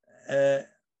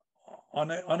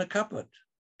on a cupboard,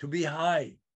 to be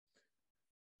high,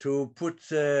 to put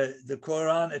the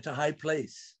Quran at a high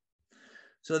place.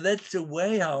 So that's the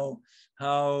way how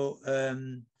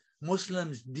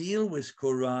Muslims deal with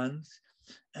Qurans,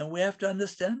 and we have to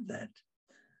understand that.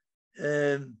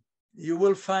 You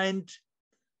will find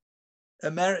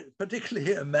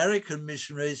particularly American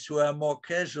missionaries who are more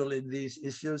casual in these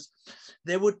issues.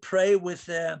 They would pray with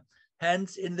their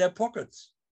hands in their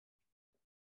pockets.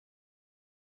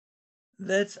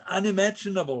 That's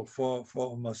unimaginable for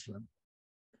a Muslim.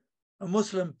 A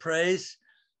Muslim prays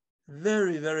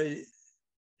very, very,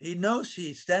 he knows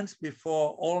he stands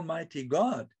before Almighty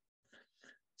God.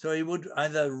 So he would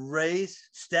either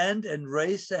stand and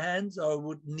raise the hands, or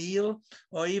would kneel,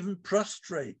 or even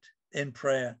prostrate in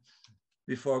prayer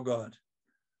before God,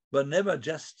 but never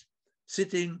just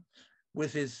sitting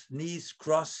with his knees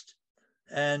crossed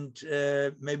and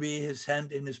maybe his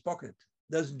hand in his pocket.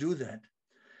 Doesn't do that.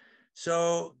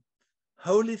 So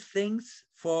holy things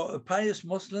for pious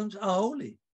Muslims are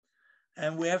holy,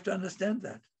 and we have to understand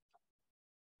that.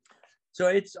 So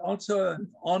it's also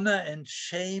an honor and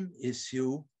shame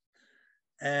issue,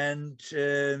 and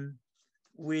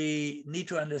we need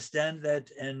to understand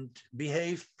that and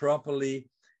behave properly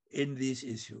in this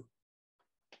issue.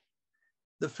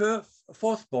 The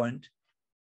fourth point,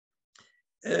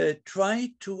 try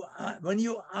to, when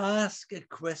you ask a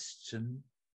question,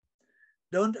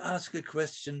 don't ask a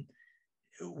question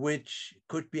which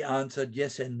could be answered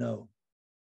yes and no.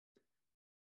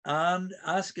 And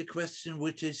ask a question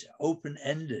which is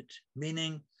open-ended,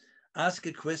 meaning ask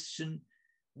a question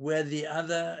where the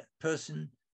other person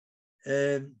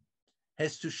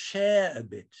has to share a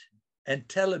bit and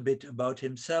tell a bit about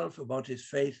himself, about his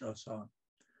faith, or so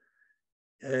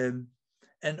on.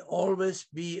 And always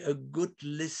be a good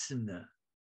listener.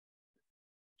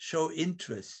 Show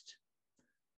interest.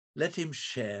 Let him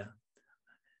share.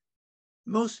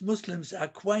 Most Muslims are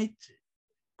quite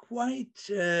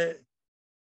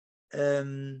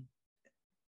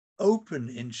open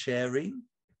in sharing,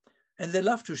 and they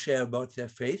love to share about their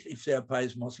faith if they are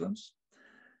pious Muslims.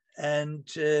 And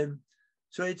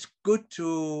so it's good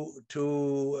to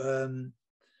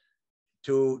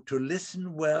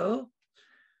listen well,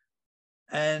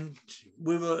 and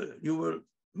you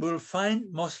will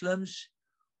find Muslims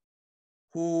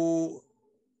who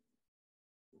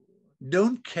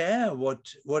don't care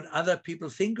what other people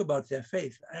think about their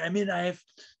faith. I mean, I have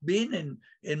been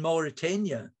in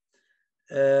Mauritania,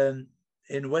 in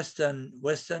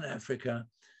Western Africa,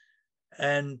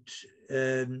 and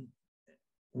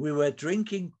we were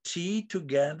drinking tea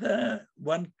together,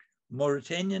 one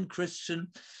Mauritanian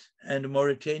Christian and a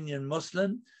Mauritanian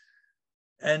Muslim,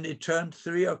 and it turned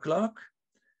 3 o'clock,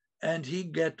 and he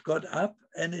got up,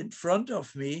 and in front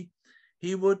of me,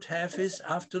 he would have his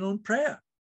afternoon prayer.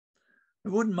 I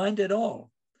wouldn't mind at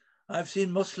all. I've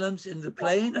seen Muslims in the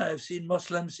plane. I've seen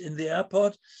Muslims in the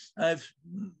airport. I have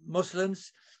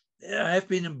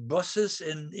been in buses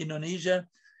in Indonesia,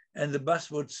 and the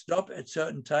bus would stop at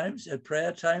certain times, at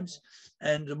prayer times,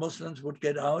 and the Muslims would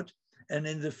get out, and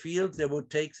in the field they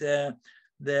would take their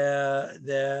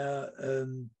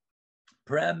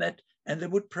prayer mat, and they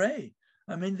would pray.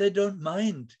 I mean, they don't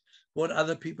mind what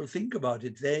other people think about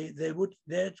it.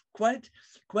 They're quite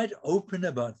open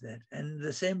about that. And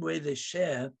the same way they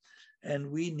share, and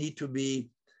we need to be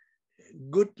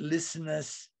good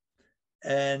listeners,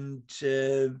 and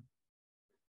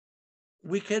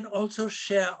we can also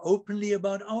share openly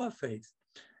about our faith.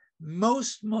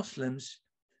 Most Muslims,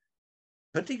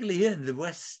 particularly here in the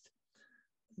West,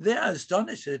 they are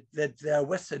astonished that there are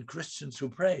Western Christians who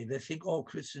pray. They think, oh,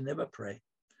 Christians never pray.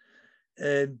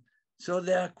 So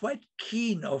they are quite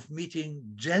keen of meeting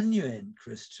genuine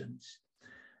Christians,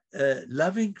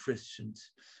 loving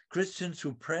Christians, Christians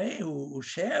who pray, who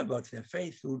share about their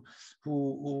faith,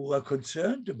 who are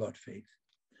concerned about faith.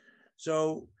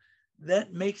 So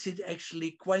that makes it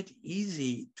actually quite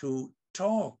easy to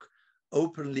talk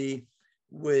openly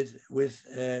with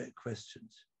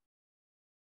questions.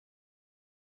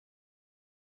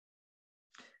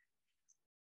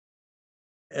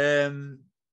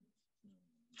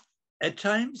 At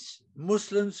times,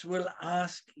 Muslims will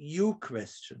ask you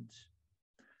questions,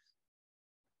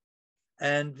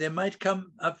 and they might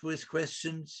come up with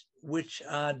questions which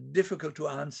are difficult to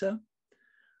answer,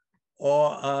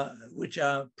 or which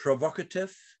are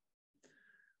provocative,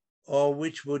 or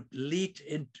which would lead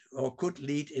into, or could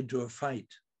lead into a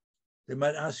fight. They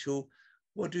might ask you,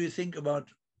 what do you think about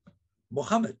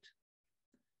Muhammad?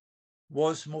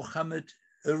 Was Muhammad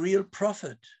a real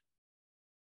prophet?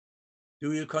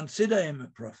 Do you consider him a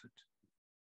prophet?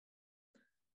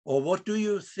 Or what do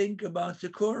you think about the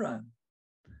Quran?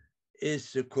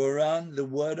 Is the Quran the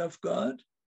word of God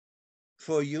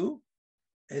for you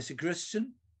as a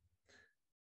Christian?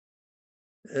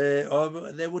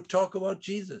 Or they would talk about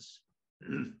Jesus.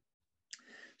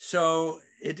 So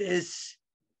it is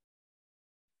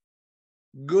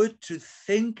good to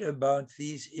think about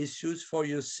these issues for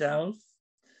yourself.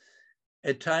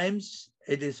 At times,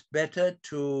 it is better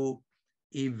to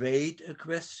evade a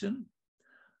question.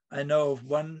 I know of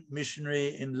one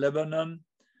missionary in Lebanon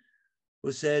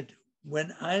who said,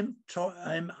 when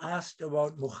I'm asked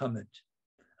about Muhammad,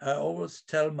 I always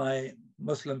tell my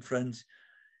Muslim friends,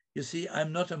 you see,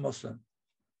 I'm not a Muslim.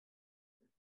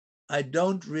 I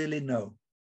don't really know.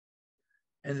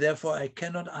 And therefore, I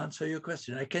cannot answer your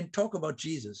question. I can talk about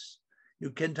Jesus.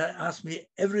 You can ask me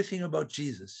everything about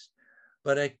Jesus,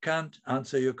 but I can't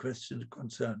answer your question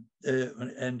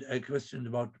and a question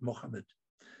about Muhammad.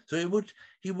 So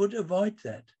he would avoid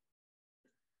that.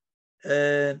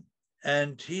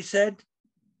 And he said,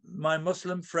 my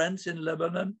Muslim friends in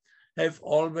Lebanon have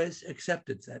always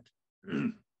accepted that.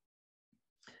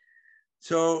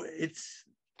 So it's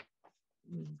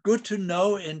good to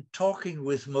know in talking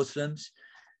with Muslims,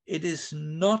 it is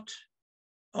not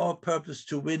our purpose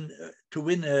to win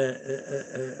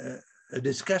a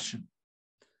discussion.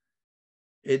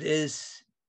 It is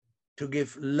to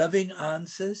give loving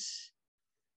answers,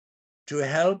 to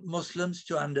help Muslims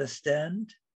to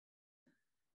understand,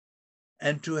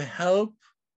 and to help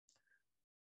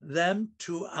them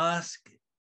to ask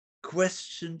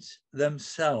questions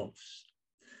themselves.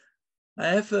 I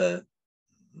have a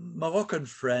Moroccan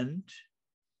friend,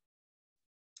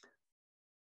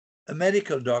 a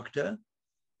medical doctor,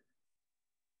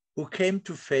 who came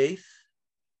to faith,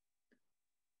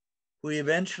 who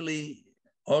eventually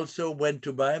also went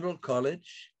to Bible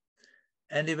college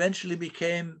and eventually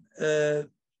became a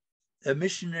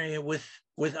missionary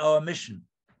with our mission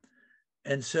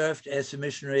and served as a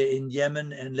missionary in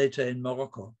Yemen and later in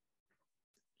Morocco.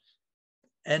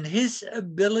 And his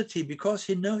ability, because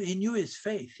he knew his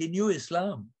faith, he knew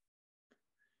Islam.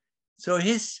 So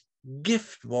his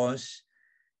gift was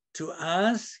to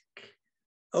ask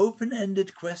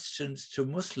open-ended questions to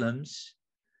Muslims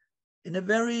in a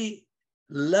very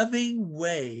loving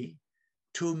way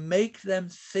to make them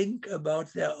think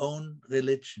about their own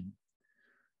religion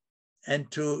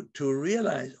and to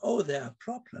realize, oh, there are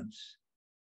problems.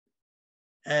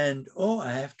 And, oh,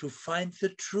 I have to find the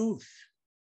truth.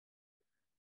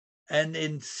 And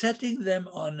in setting them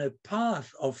on a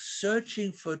path of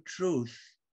searching for truth,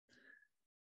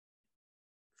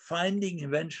 finding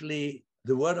eventually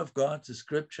the Word of God, the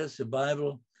scriptures, the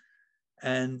Bible,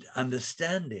 and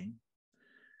understanding.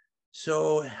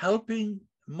 So helping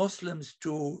Muslims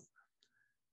to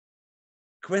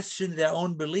question their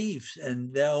own beliefs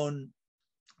and their own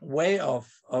way of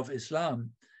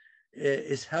Islam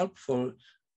is helpful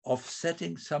of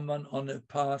setting someone on a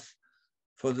path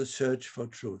for the search for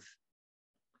truth.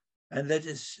 And that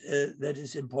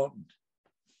is important.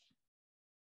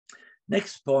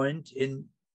 Next point in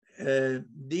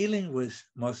dealing with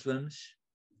Muslims,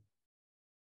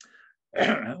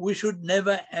 we should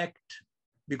never act,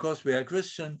 because we are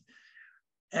Christian,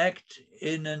 act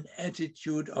in an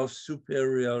attitude of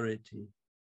superiority,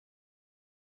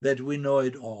 that we know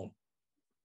it all.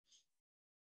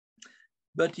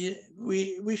 But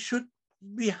we should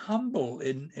be humble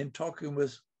in talking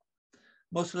with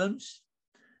Muslims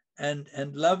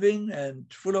and loving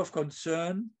and full of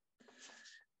concern.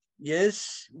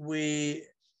 Yes, we,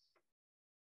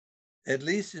 at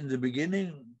least in the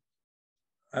beginning,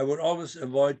 I would always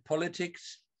avoid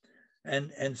politics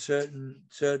and certain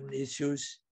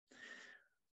issues.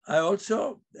 I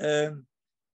also,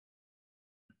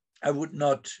 I would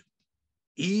not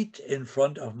eat in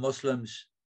front of Muslims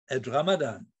at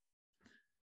Ramadan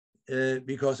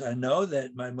because I know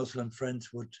that my Muslim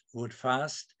friends would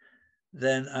fast.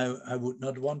 Then I would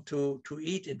not want to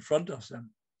eat in front of them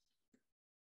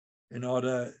in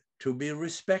order to be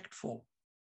respectful.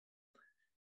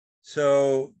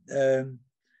 So it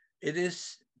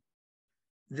is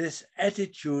this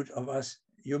attitude of us,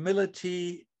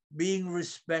 humility, being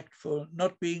respectful,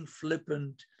 not being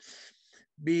flippant,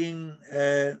 being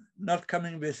not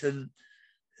coming with an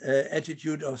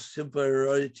attitude of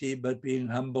superiority, but being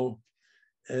humble,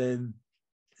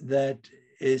 that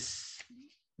is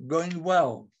going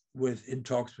well in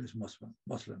talks with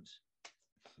Muslims.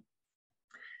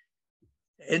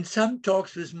 In some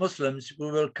talks with Muslims,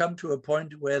 we will come to a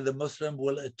point where the Muslim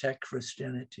will attack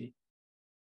Christianity.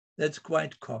 That's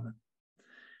quite common.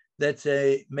 That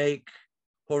they make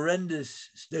horrendous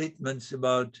statements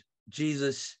about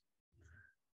Jesus,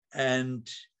 and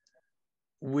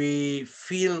we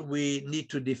feel we need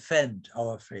to defend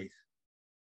our faith.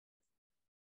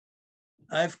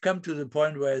 I've come to the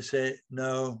point where I say,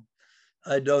 no,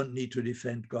 I don't need to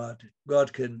defend God.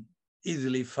 God can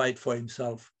easily fight for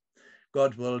himself.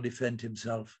 God will defend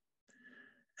himself.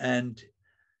 And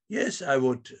yes,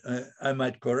 I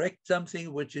might correct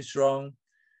something which is wrong,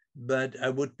 but I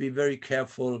would be very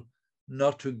careful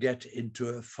not to get into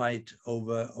a fight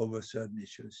over certain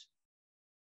issues.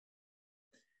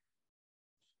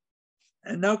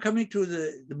 And now coming to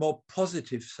the more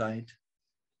positive side,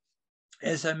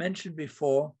 as I mentioned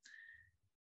before,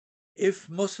 if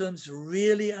Muslims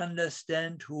really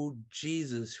understand who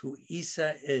Jesus, who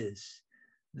Isa is,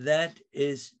 that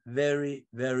is very,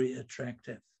 very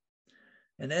attractive.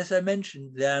 And as I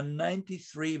mentioned, there are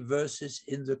 93 verses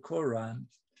in the Quran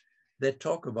that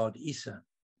talk about Isa,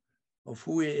 of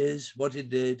who he is, what he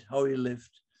did, how he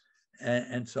lived,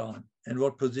 and so on, and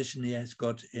what position he has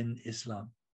got in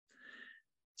Islam.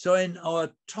 So in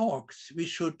our talks, we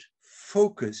should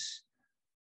focus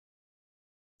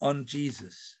on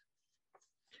Jesus.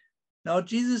 Now,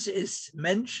 Jesus is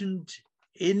mentioned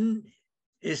in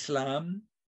Islam.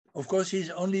 Of course, he's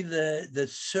only the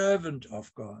servant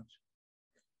of God.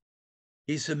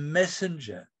 He's a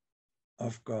messenger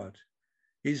of God.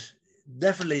 He's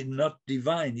definitely not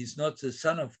divine. He's not the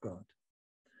Son of God.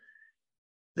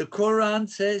 The Quran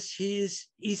says he is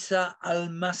Isa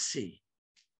al-Masih.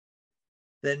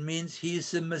 That means he is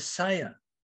the Messiah.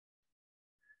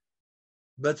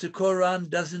 But the Quran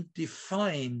doesn't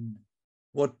define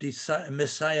what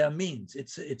Messiah means.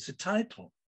 It's a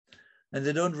title, and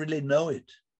they don't really know it.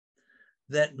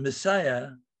 That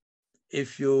Messiah,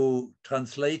 if you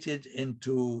translate it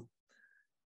into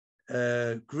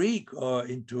Greek or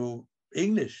into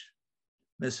English,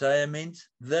 Messiah means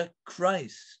the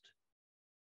Christ.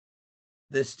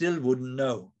 They still wouldn't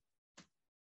know.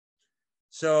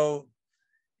 So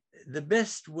the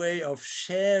best way of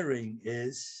sharing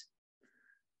is,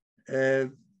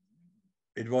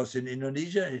 it was in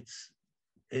Indonesia, it's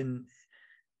in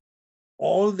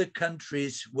all the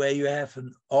countries where you have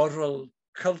an oral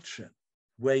culture,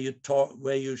 where you talk,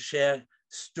 where you share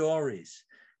stories,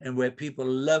 and where people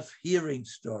love hearing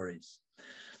stories.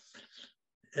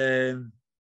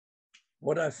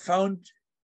 What I found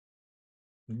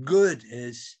good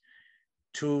is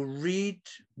to read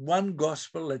one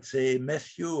gospel, let's say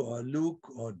Matthew or Luke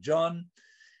or John,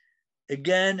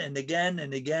 again and again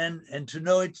and again, and to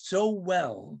know it so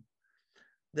well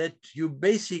that you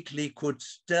basically could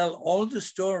tell all the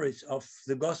stories of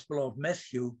the Gospel of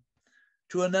Matthew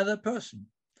to another person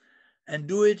and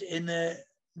do it in a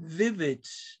vivid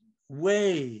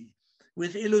way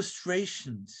with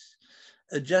illustrations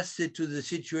adjusted to the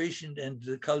situation and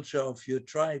the culture of your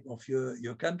tribe, of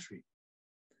your country.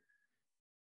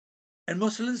 And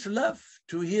Muslims love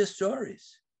to hear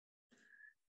stories.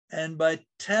 And by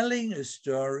telling a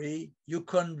story, you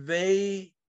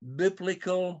convey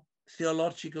biblical,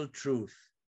 theological truth.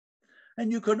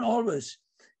 And you can always,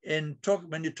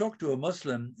 when you talk to a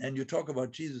Muslim and you talk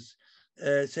about Jesus,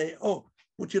 say, oh,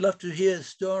 would you love to hear a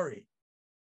story?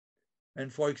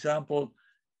 And for example,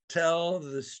 tell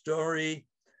the story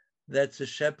that the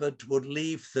shepherd would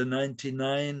leave the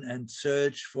 99 and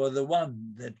search for the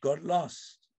one that got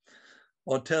lost.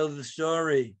 Or tell the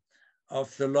story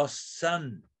of the lost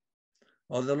son,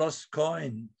 or the lost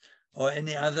coin, or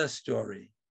any other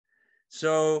story.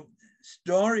 So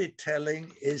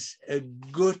storytelling is a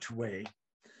good way.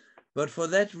 But for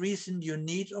that reason, you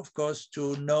need, of course,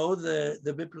 to know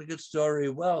the biblical story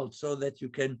well, so that you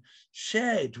can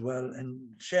share it well and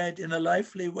share it in a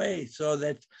lively way. So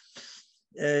that,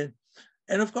 and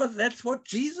of course, that's what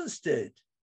Jesus did.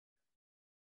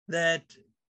 That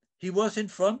he was in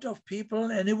front of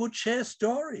people and he would share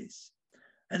stories.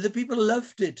 And the people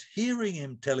loved it, hearing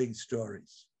him telling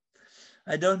stories.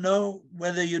 I don't know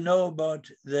whether you know about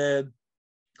the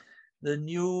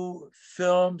new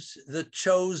films, The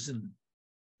Chosen,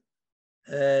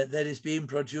 that is being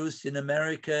produced in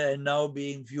America and now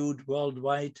being viewed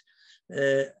worldwide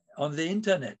on the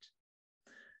internet.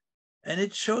 And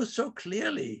it shows so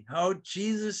clearly how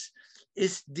Jesus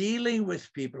is dealing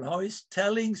with people, how he's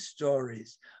telling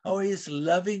stories, how he is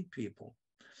loving people.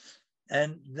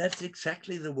 And that's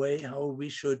exactly the way how we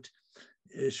should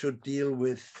deal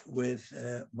with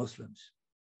Muslims.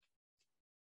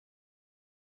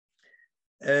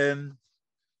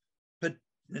 But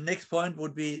the next point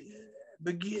would be,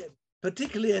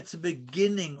 particularly at the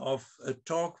beginning of a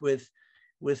talk with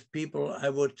people, I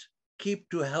would keep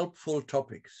to helpful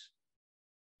topics.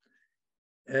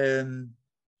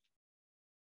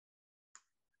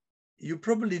 You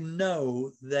probably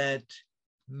know that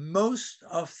most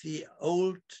of the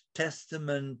Old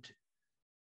Testament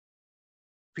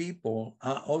people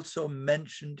are also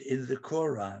mentioned in the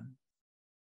Quran.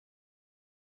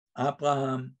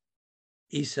 Abraham,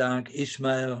 Isaac,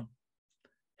 Ishmael,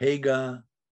 Hagar,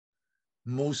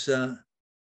 Moses,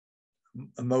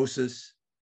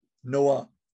 Noah,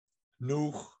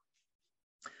 Nuh,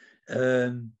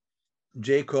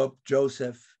 Jacob,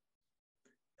 Joseph,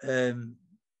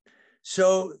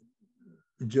 so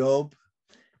Job.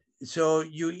 So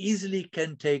you easily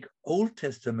can take Old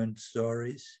Testament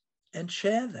stories and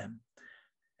share them.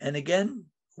 And again,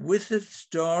 with the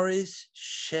stories,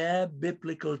 share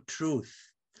biblical truth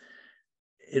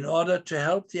in order to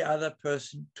help the other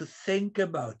person to think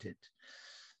about it.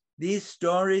 These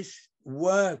stories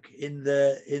work in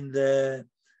the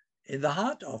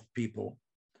heart of people,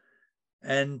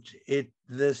 and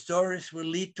the stories will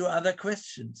lead to other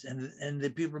questions, and the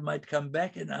people might come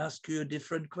back and ask you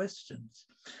different questions,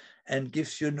 and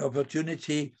gives you an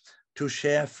opportunity to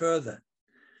share further.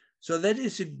 So that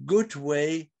is a good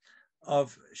way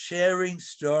of sharing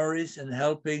stories and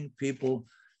helping people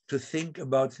to think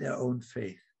about their own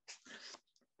faith.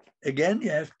 Again,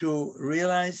 you have to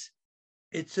realize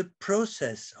it's a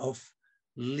process of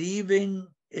leaving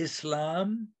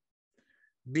Islam,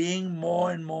 being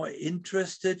more and more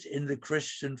interested in the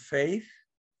Christian faith,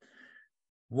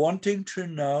 wanting to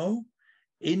know,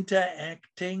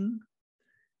 interacting,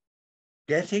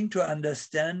 getting to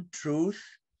understand truth,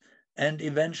 and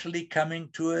eventually coming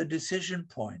to a decision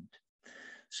point.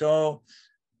 So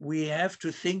we have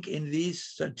to think in these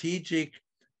strategic,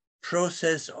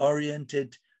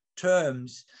 process-oriented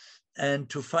terms and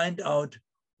to find out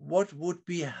what would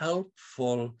be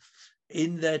helpful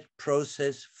in that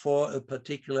process for a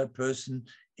particular person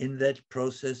in that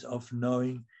process of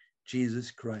knowing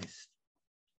Jesus Christ.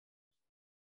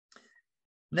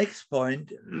 Next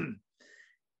point,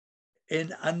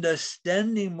 in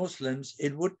understanding Muslims,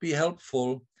 it would be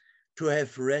helpful to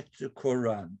have read the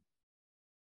Quran.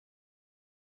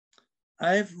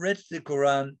 I've read the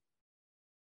Quran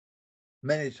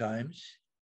many times,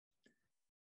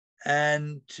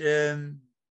 and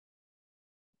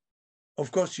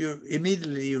of course you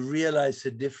immediately realize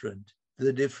the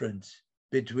difference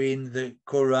between the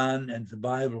Quran and the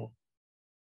Bible.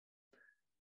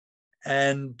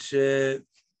 And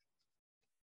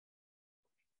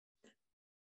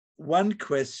one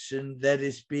question that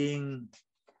is being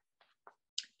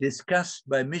discussed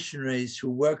by missionaries who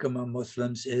work among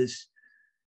Muslims is,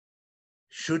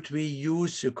 should we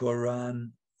use the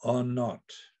Quran or not?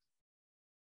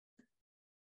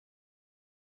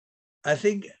 I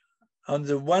think on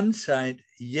the one side,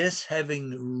 yes,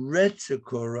 having read the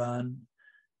Quran,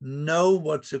 know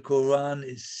what the Quran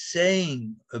is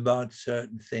saying about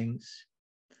certain things,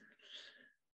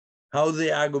 how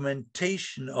the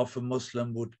argumentation of a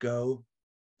Muslim would go,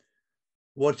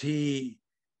 what the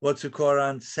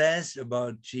Quran says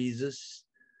about Jesus,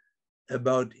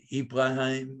 about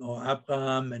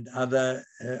Abraham and other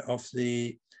of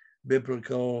the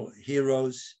biblical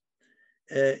heroes,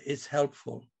 is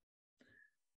helpful.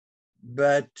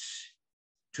 But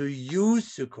to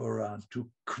use the Quran, to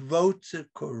quote the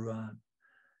Quran,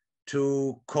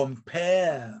 to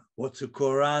compare what the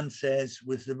Quran says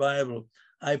with the Bible,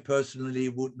 I personally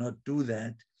would not do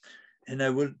that. And I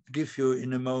will give you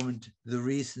in a moment the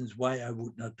reasons why I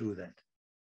would not do that.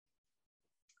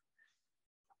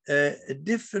 A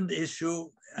different issue,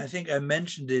 I think I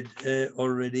mentioned it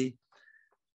already.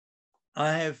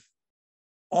 I have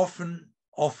often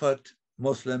offered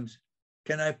Muslims,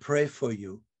 can I pray for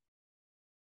you?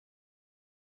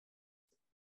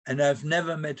 And I've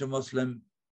never met a Muslim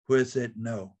who has said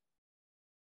no.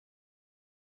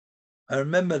 I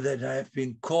remember that I have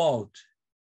been called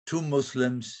to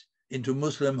Muslims into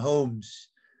Muslim homes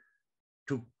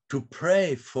to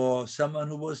pray for someone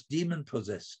who was demon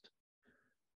possessed.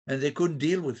 And they couldn't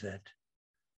deal with that.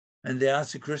 And they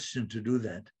asked a Christian to do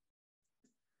that.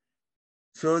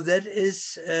 So that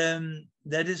is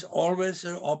always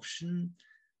an option,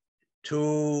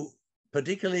 to,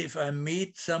 particularly if I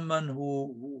meet someone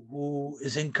who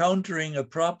is encountering a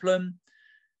problem,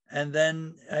 and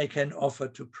then I can offer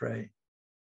to pray.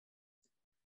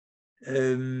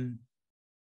 And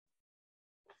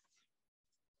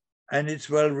it's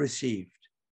well received.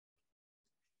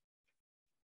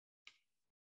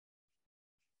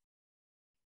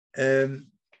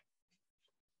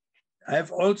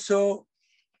 I've also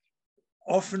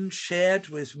often shared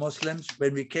with Muslims,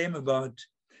 when we came about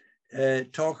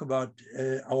talk about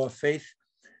our faith,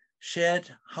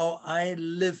 shared how I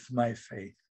live my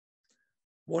faith,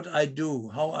 what I do,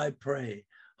 how I pray,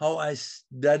 how I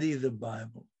study the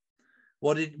Bible,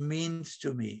 what it means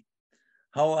to me,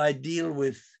 how I deal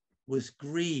with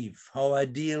grief, how I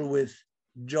deal with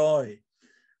joy,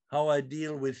 how I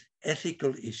deal with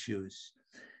ethical issues.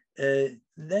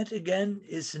 That again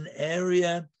is an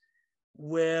area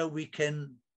where we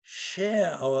can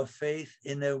share our faith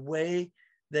in a way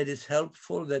that is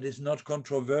helpful, that is not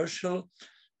controversial,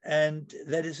 and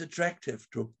that is attractive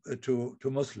to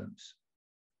Muslims.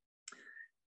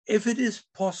 If it is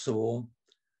possible,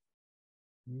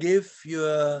 give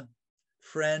your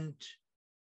friend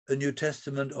a New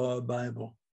Testament or a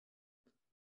Bible.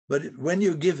 But when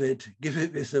you give it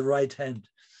with the right hand.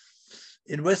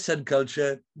 In Western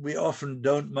culture, we often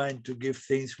don't mind to give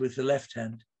things with the left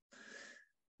hand.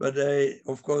 But I,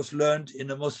 of course, learned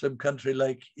in a Muslim country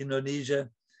like Indonesia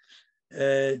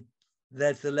that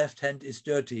the left hand is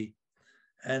dirty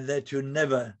and that you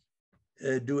never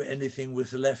do anything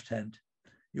with the left hand.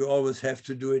 You always have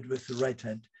to do it with the right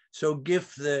hand. So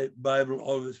give the Bible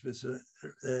always with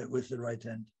the right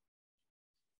hand.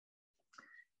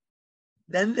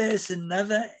 Then there's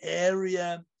another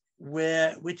area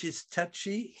which is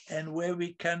touchy and where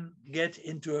we can get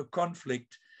into a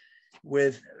conflict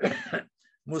with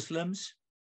Muslims.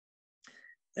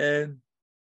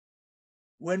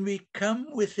 When we come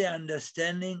with the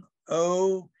understanding,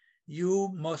 oh, you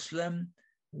Muslim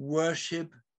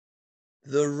worship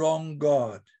the wrong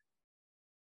God.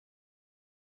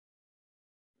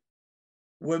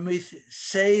 When we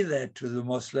say that to the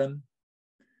Muslim,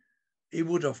 he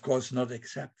would, of course, not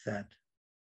accept that.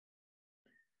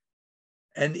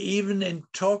 And even in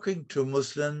talking to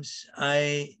Muslims,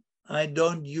 I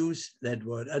don't use that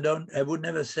word. I would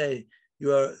never say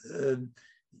you are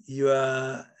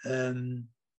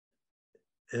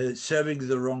serving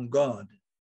the wrong God.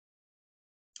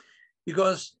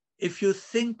 Because if you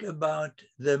think about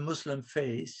the Muslim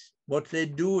faith, what they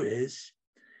do is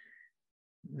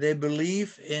they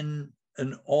believe in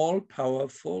an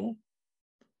all-powerful,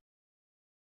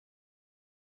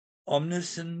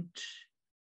 omniscient,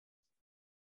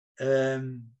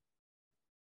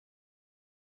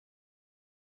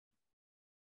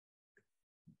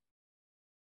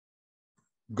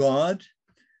 God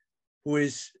who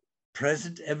is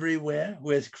present everywhere,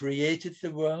 who has created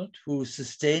the world, who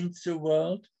sustains the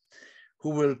world,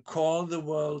 who will call the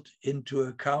world into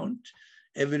account.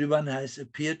 Everyone has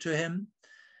appeared to him,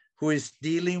 who is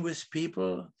dealing with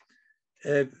people.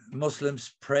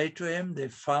 Muslims pray to him, they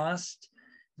fast,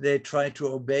 they try to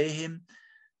obey him.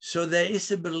 So there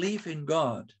is a belief in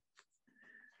God.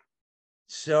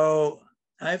 So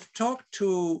I've talked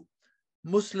to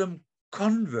Muslim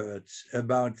converts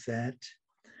about that,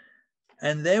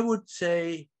 and they would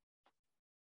say,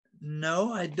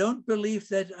 no, I don't believe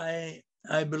that.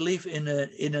 I believe in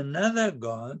another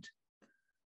God.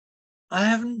 I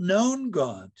haven't known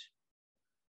God.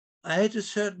 I had a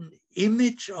certain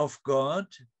image of God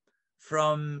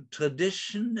from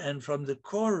tradition and from the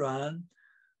Quran,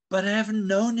 but I haven't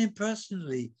known him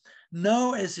personally.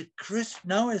 Now as a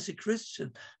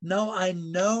Christian, now I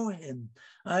know him.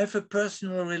 I have a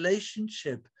personal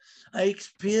relationship. I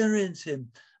experience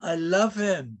him. I love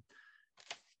him.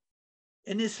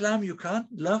 In Islam, you can't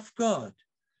love God.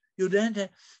 You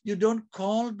don't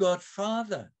call God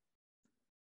Father.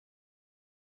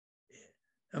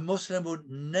 A Muslim would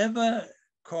never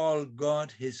call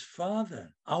God his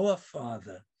Father, our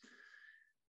Father.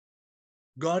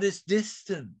 God is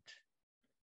distant.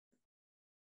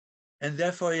 And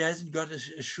therefore, he hasn't got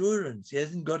assurance. He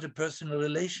hasn't got a personal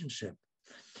relationship.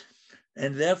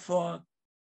 And therefore,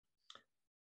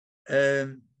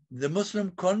 the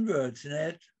Muslim converts, and I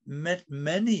had met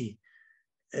many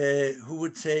who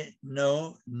would say,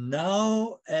 no,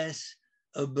 now as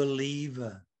a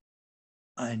believer,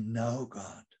 I know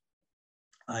God.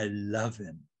 I love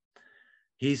him.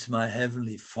 He's my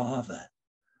heavenly Father.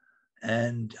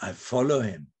 And I follow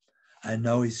him. I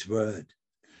know his word.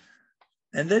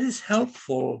 And that is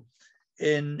helpful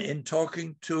in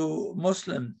talking to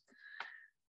Muslims,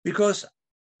 because,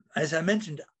 as I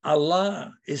mentioned,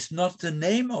 Allah is not the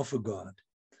name of a God.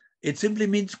 It simply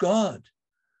means God.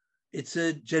 It's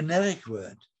a generic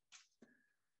word.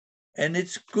 And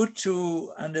it's good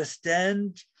to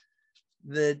understand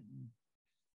the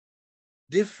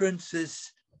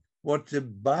differences, what the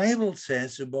Bible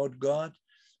says about God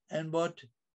and what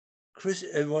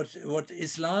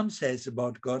Islam says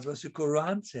about God, what the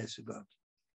Quran says about.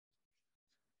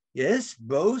 Yes,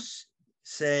 both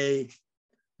say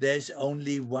there's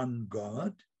only one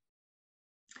God.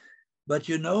 But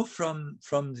you know, from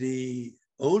the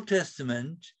Old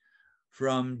Testament,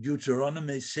 from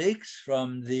Deuteronomy 6,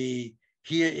 from the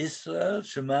Hear Israel,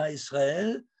 Shema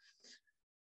Israel,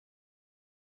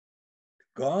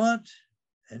 God,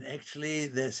 and actually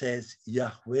there says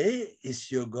Yahweh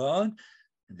is your God.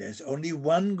 There's only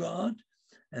one God.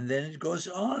 And then it goes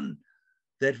on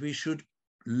that we should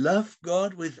love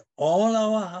God with all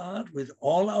our heart, with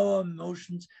all our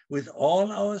emotions, with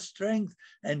all our strength.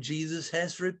 And Jesus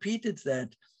has repeated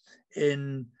that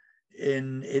in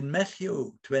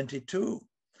Matthew 22.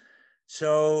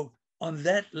 So on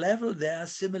that level, there are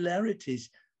similarities,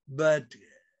 but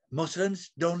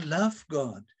Muslims don't love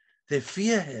God. They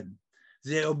fear him.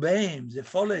 They obey him. They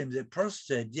follow him. They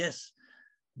prostrate, yes,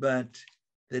 but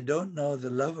they don't know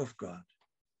the love of God.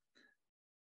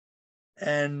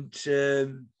 And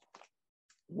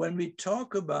when we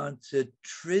talk about the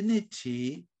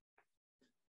Trinity,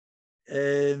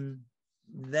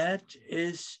 that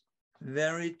is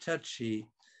very touchy.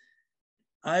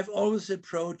 I've always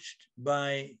approached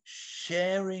by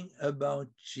sharing about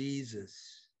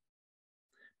Jesus,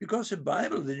 because the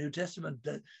Bible, the New Testament,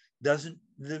 the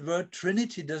word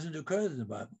Trinity doesn't occur in the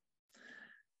Bible.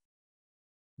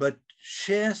 But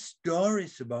share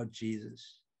stories about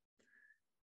Jesus,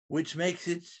 which makes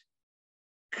it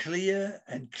clear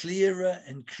and clearer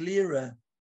and clearer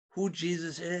who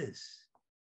Jesus is,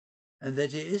 and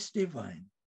that he is divine,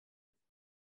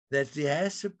 that he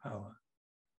has the power,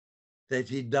 that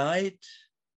he died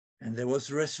and there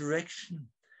was resurrection,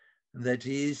 and that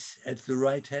he is at the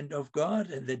right hand of God,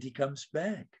 and that he comes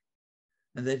back,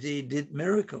 and that he did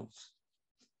miracles,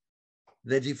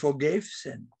 that he forgave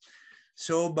sin.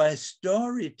 So by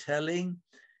storytelling,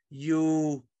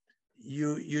 you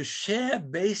share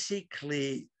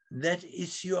basically that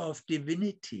issue of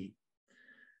divinity,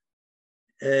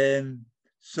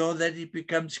 so that it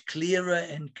becomes clearer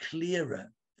and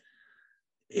clearer.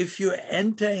 If you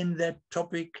enter in that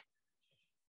topic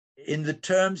in the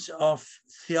terms of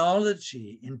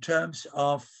theology, in terms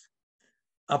of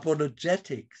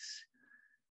apologetics,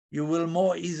 you will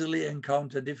more easily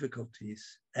encounter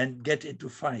difficulties and get into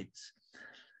fights.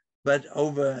 But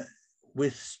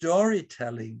with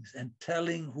storytellings and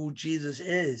telling who Jesus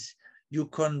is, you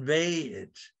convey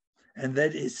it. And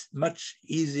that is much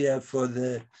easier for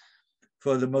the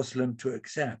Muslim to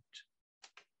accept,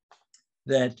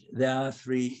 that there are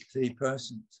three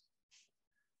persons.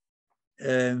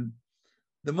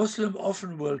 The Muslim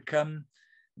often will come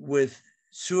with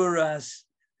surahs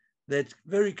that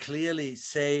very clearly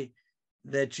say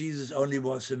that Jesus only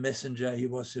was a messenger, he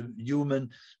was a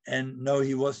human, and no,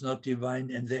 he was not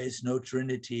divine, and there is no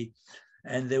Trinity,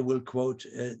 and they will quote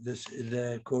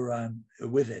the Quran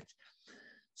with it.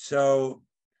 So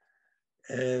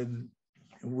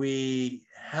we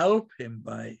help him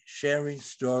by sharing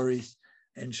stories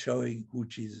and showing who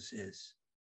Jesus is.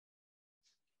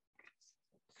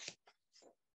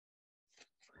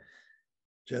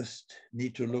 Just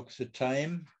need to look the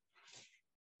time.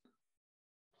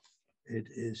 It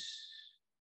is,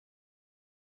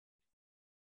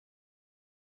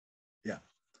 yeah,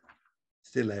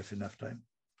 still have enough time.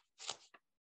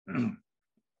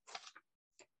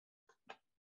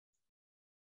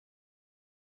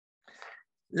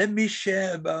 Let me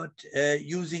share about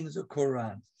using the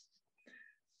Quran.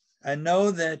 I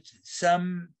know that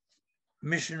some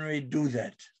missionaries do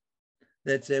that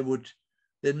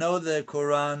they know the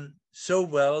Quran so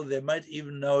well, they might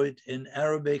even know it in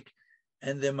Arabic,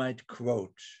 and they might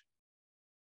quote.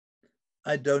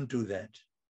 I don't do that.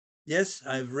 Yes,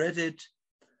 I've read it,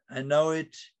 I know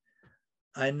it,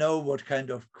 I know what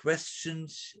kind of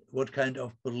questions, what kind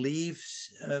of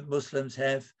beliefs Muslims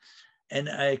have, and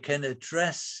I can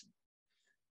address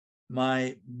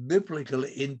my biblical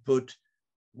input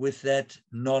with that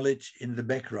knowledge in the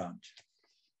background.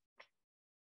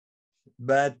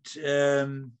 But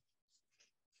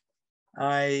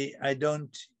I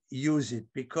don't use it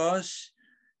because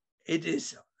it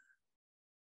is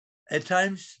at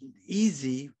times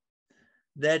easy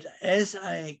that as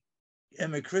I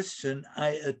am a Christian,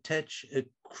 I attach a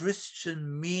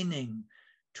Christian meaning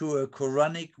to a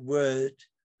Quranic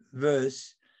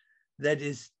verse that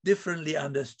is differently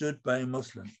understood by a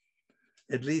Muslim,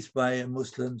 at least by a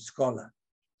Muslim scholar.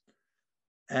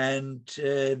 And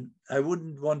I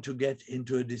wouldn't want to get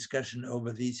into a discussion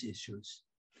over these issues.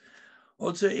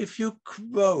 Also, if you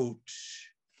quote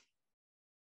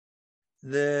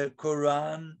the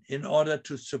Quran in order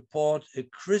to support a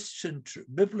Christian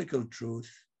biblical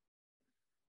truth,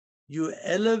 you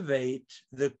elevate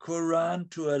the Quran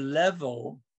to a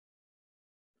level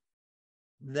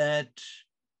that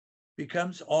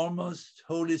becomes almost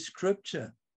Holy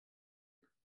Scripture.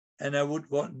 And I wouldn't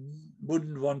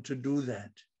want to do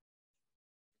that.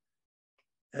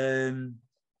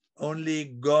 Only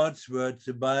God's word,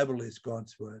 the Bible is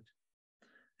God's word.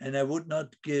 And I would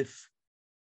not give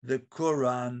the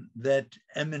Quran that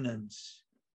eminence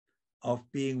of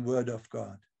being word of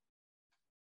God.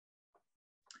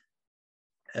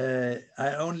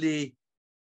 I only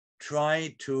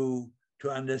try to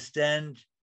understand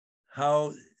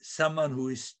how someone who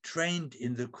is trained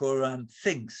in the Quran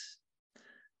thinks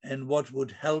and what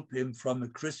would help him from a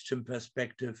Christian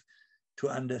perspective to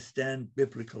understand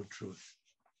biblical truth.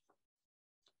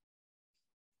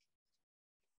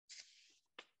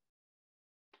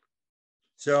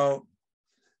 So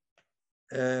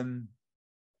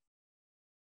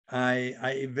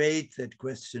I evade that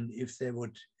question if they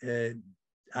would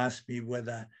ask me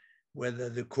whether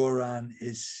the Quran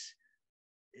is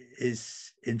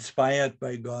inspired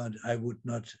by God. I would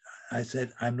not. I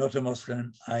said, I'm not a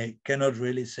Muslim. I cannot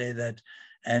really say that,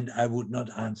 and I would not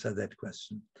answer that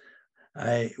question.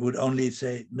 I would only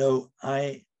say, no,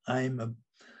 I'm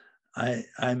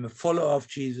a follower of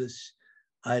Jesus.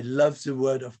 I love the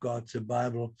word of God, the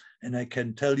Bible, and I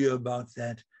can tell you about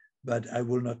that, but I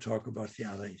will not talk about the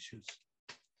other issues.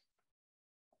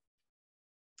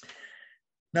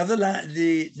 Now,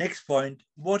 the next point,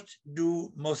 what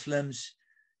do Muslims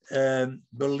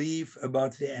believe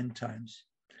about the end times?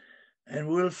 And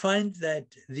we'll find that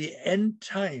the end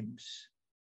times,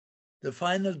 the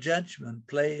final judgment,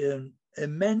 play an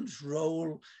immense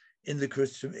role in the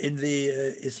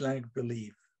Islamic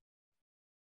belief.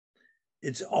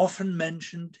 It's often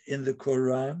mentioned in the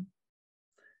Quran.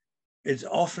 It's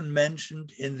often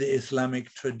mentioned in the Islamic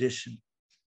tradition.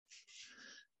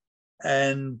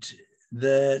 And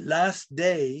the last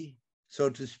day, so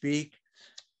to speak,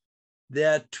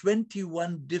 there are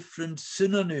 21 different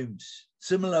synonyms,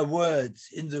 similar words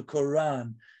in the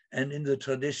Quran and in the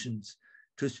traditions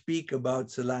to speak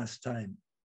about the last time.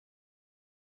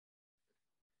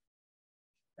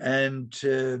 And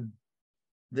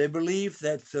they believe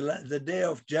that the day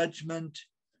of judgment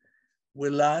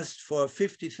will last for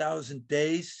 50,000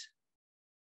 days.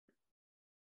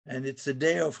 And it's the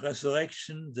day of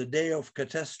resurrection, the day of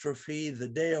catastrophe, the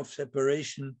day of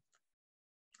separation,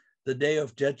 the day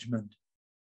of judgment.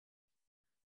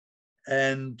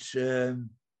 And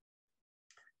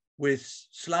with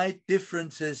slight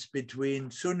differences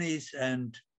between Sunnis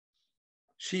and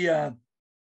Shia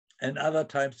and other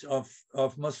types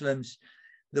of Muslims,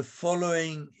 the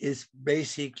following is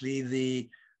basically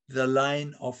the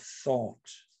line of thought.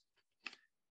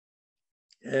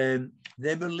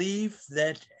 They believe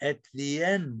that at the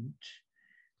end,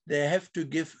 they have to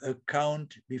give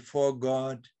account before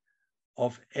God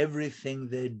of everything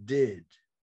they did.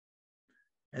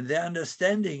 And their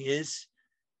understanding is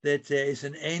that there is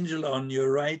an angel on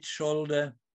your right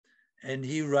shoulder, and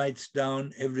he writes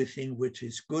down everything which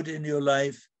is good in your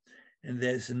life. And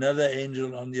there's another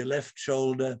angel on your left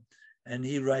shoulder, and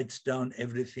he writes down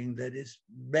everything that is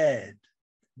bad.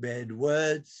 Bad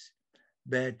words,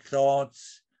 bad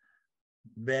thoughts,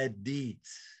 bad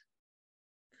deeds.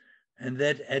 And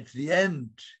that at the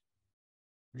end,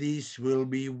 these will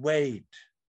be weighed,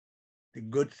 the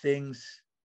good things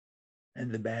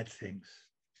and the bad things.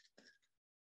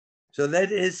 So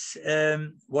that is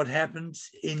what happens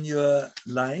in your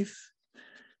life.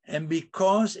 And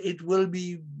because it will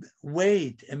be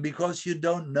weighed, and because you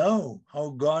don't know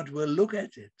how God will look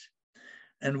at it,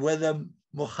 and whether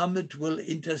Muhammad will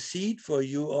intercede for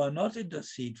you or not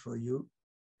intercede for you,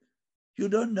 you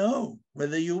don't know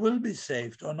whether you will be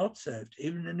saved or not saved,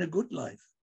 even in a good life.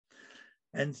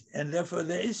 And therefore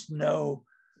there is no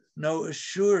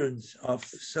assurance of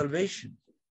salvation.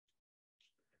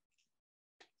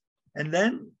 And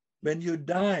then when you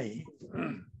die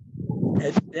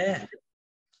at death,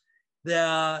 there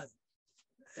are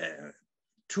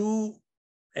two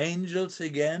angels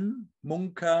again,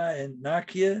 Munkar and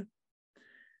Nakir,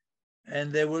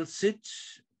 and they will sit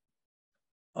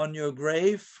on your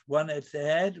grave, one at the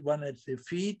head, one at the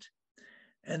feet,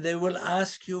 and they will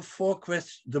ask you 4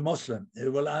 questions, the Muslim. They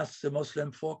will ask the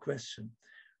Muslim 4 questions.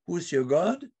 Who's your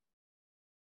God?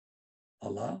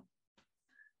 Allah.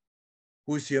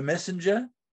 Who's your messenger?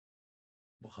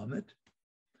 Muhammad.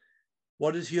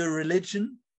 What is your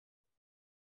religion?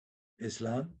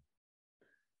 Islam.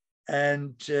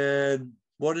 And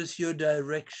what is your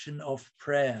direction of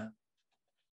prayer?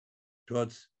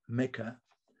 Towards Mecca.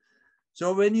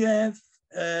 So when you have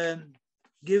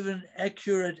given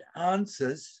accurate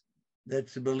answers,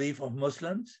 that's the belief of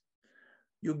Muslims,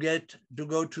 you get to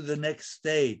go to the next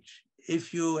stage.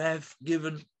 If you have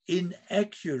given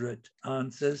inaccurate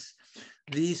answers,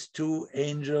 these 2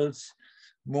 angels,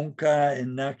 Munkar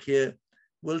and Nakir,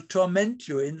 will torment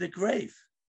you in the grave.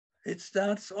 It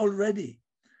starts already.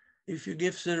 If you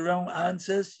give the wrong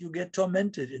answers, you get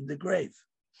tormented in the grave.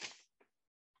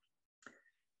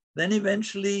 Then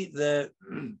eventually the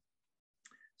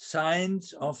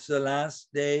signs of the last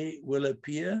day will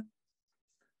appear.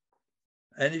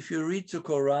 And if you read the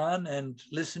Quran and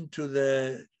listen to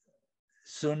the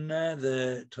Sunnah,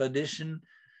 the tradition,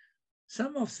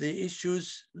 some of the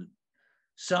issues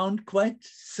sound quite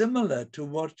similar to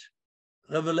what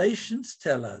Revelations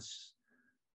tell us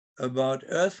about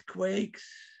earthquakes,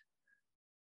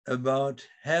 about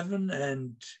heaven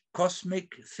and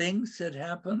cosmic things that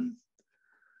happen.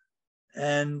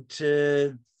 And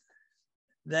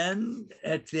then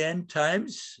at the end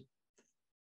times,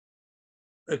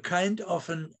 a kind of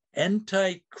an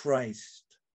antichrist,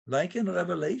 like in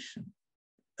Revelation,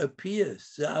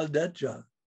 appears, the Al-Dajjal.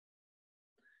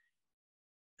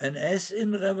 And as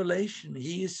in Revelation,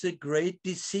 he is a great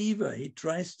deceiver. He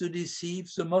tries to deceive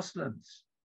the Muslims.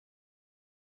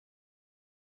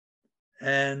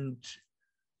 And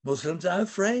Muslims are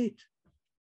afraid.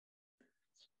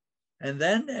 And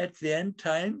then at the end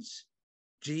times,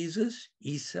 Jesus,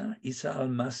 Isa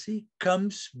al-Masih,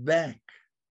 comes back.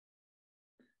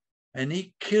 And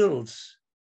he kills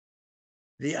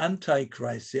the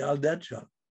Antichrist, the Al-Dajjal.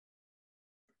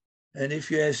 And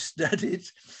if you have studied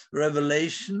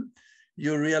Revelation,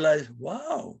 you realize,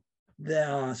 wow, there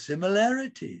are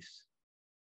similarities.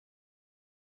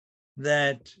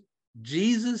 That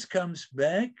Jesus comes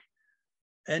back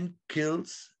and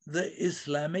kills the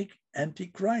Islamic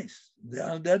Antichrist, the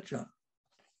Al-Dajjal.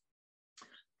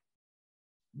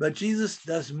 But Jesus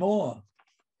does more.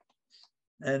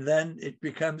 And then it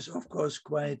becomes, of course,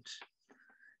 quite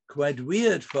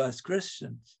weird for us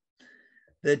Christians,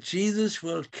 that Jesus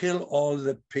will kill all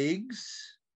the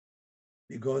pigs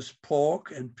because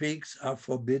pork and pigs are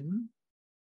forbidden.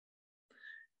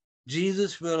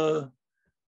 Jesus will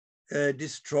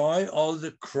destroy all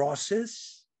the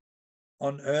crosses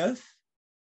on earth,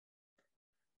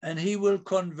 and he will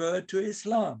convert to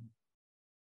Islam.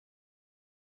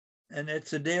 And at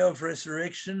the day of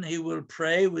resurrection, he will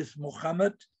pray with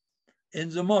Muhammad in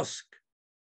the mosque.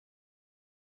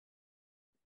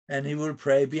 And he will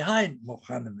pray behind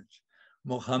Muhammad.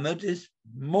 Muhammad is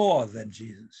more than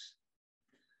Jesus.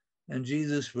 And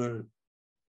Jesus will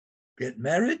get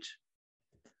married,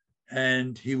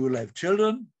 and he will have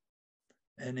children,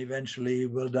 and eventually he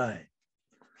will die.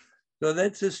 So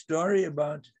that's a story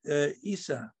about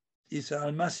Isa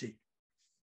al-Masih.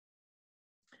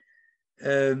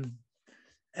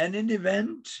 And in the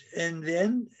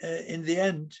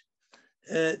end,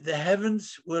 the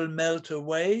heavens will melt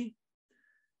away,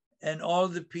 and all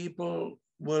the people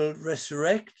will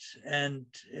resurrect and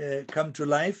come to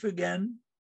life again.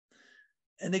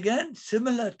 And again,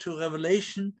 similar to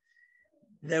Revelation,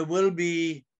 there will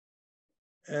be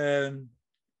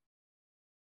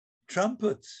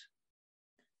trumpets.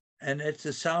 And at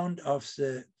the sound of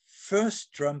the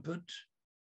first trumpet,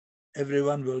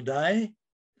 everyone will die.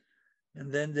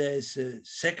 And then there is a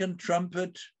second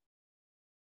trumpet.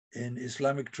 In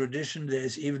Islamic tradition, there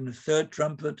is even a third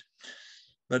trumpet.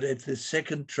 But at the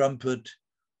second trumpet,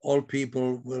 all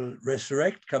people will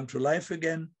resurrect, come to life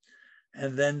again,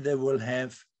 and then they will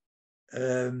have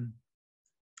to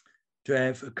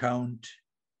have account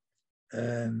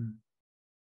and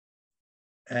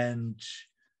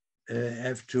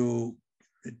have to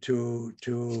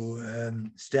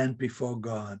stand before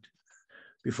God,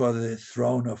 before the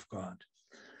throne of God.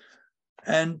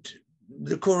 And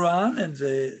the Quran and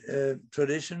the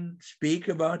tradition speak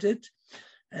about it.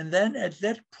 And then at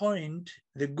that point,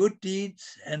 the good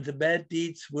deeds and the bad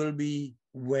deeds will be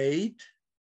weighed.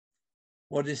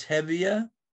 What is heavier?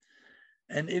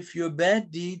 And if your bad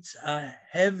deeds are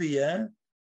heavier,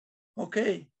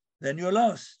 okay, then you're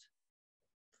lost.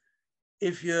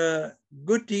 If your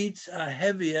good deeds are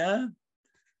heavier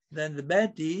than the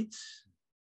bad deeds,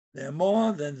 they're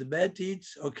more than the bad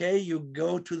deeds, okay, you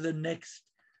go to the next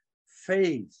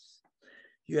phase.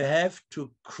 You have to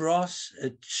cross a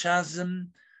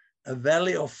chasm, a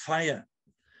valley of fire.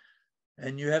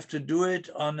 And you have to do it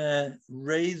on a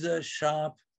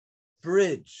razor-sharp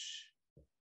bridge.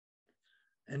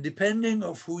 And depending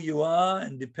of who you are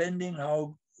and depending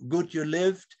how good you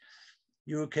lived,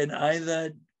 you can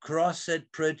either cross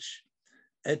that bridge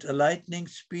at a lightning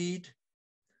speed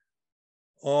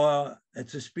or at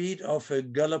the speed of a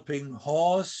galloping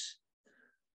horse,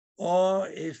 or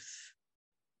if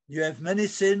you have many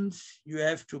sins, you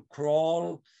have to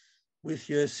crawl with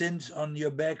your sins on your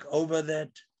back over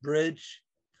that bridge.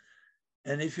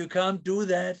 And if you can't do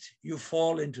that, you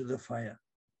fall into the fire.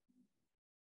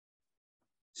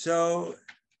 So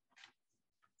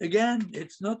again,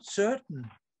 it's not certain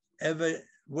ever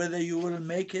whether you will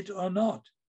make it or not.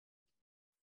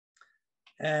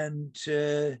 And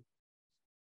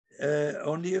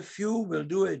only a few will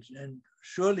do it, and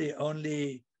surely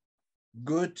only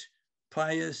good,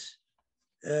 pious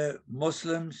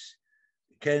Muslims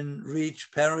can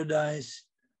reach paradise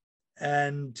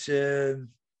and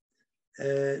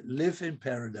live in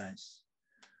paradise.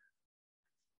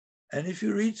 And if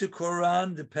you read the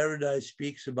Quran, the paradise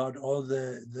speaks about all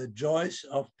the joys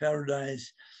of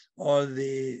paradise, all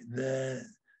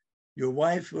your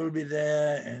wife will be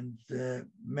there, and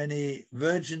many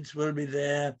virgins will be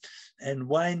there, and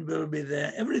wine will be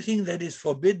there. Everything that is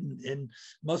forbidden in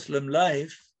Muslim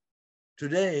life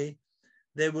today,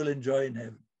 they will enjoy in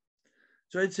heaven.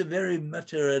 So it's a very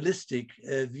materialistic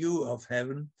view of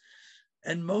heaven.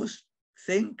 And most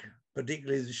think,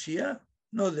 particularly the Shia,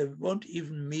 no, they won't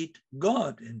even meet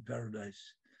God in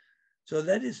paradise. So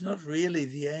that is not really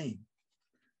the aim.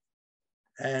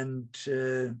 And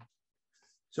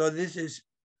so this is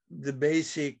the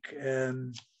basic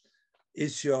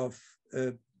issue of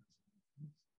the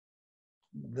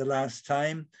last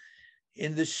time.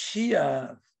 In the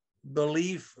Shia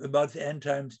belief about the end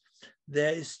times,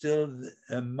 there is still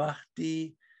a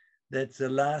Mahdi, that the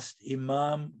last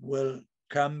Imam will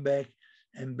come back,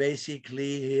 and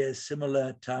basically he has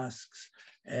similar tasks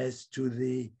as to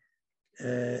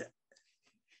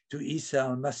Isa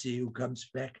al-Masih, who comes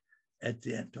back at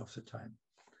the end of the time.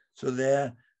 So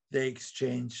there they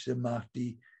exchange the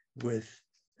Mahdi with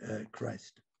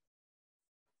Christ.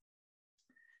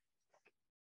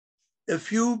 A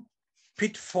few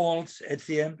pitfalls at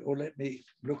the end, or let me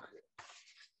look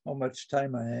how much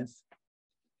time I have.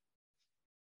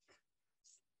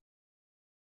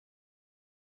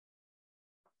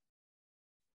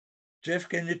 Jeff,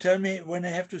 can you tell me when I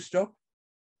have to stop?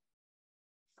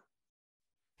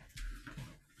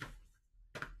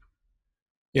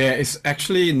 Yeah, it's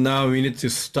actually now we need to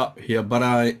stop here, but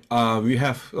we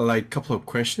have like a couple of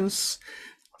questions.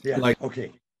 Yeah, like,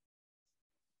 okay.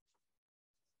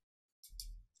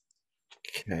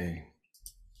 Okay.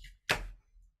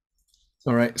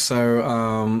 All right,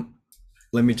 so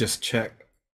let me just check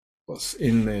what's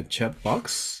in the chat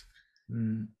box.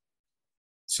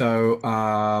 So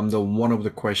one of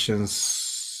the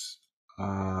questions,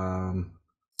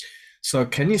 so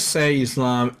can you say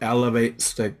Islam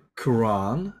elevates the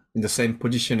Quran in the same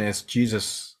position as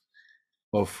Jesus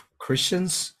of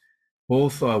Christians?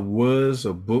 Both are words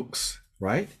or books,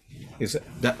 right?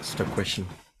 That's the question.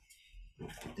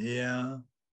 Yeah.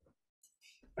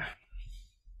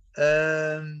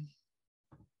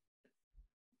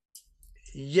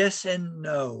 Yes and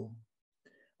no.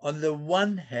 On the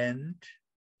one hand,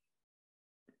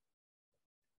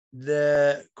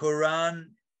 the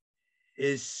Quran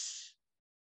is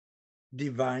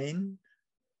divine.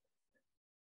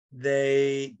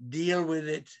 They deal with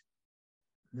it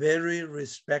very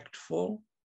respectful.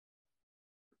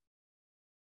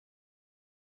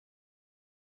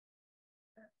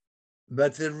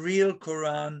 But the real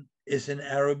Quran is in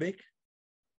Arabic.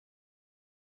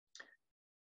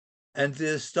 And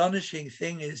the astonishing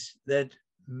thing is that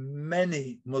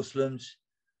many Muslims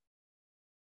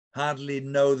hardly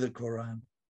know the Quran.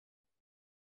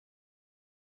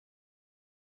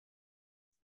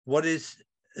 What is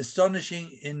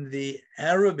astonishing in the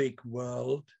Arabic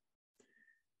world,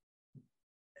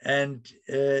 and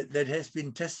that has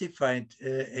been testified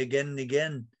again and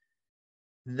again,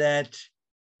 that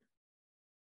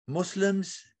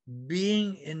Muslims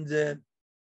being in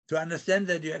to understand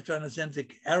that, you have to understand the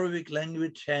Arabic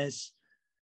language has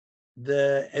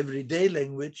the everyday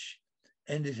language,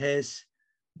 and it has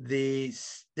the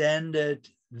standard,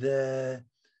 the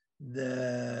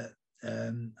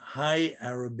High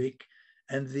Arabic,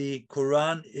 and the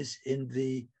Quran is in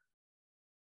the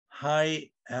High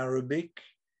Arabic,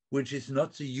 which is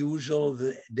not the usual,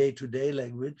 the day-to-day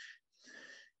language.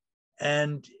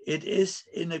 And it is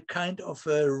in a kind of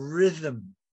a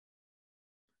rhythm,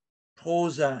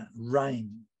 prosa,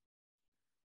 rhyme.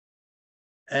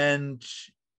 And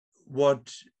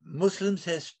what Muslims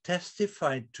has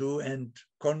testified to, and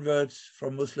converts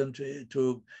from Muslim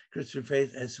to Christian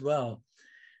faith as well,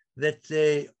 that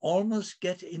they almost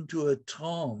get into a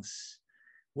trance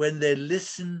when they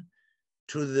listen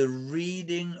to the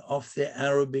reading of the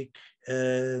Arabic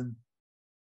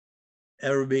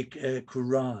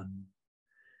Quran.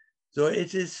 So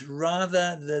it is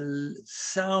rather the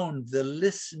sound, the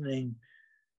listening,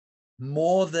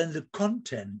 more than the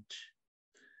content.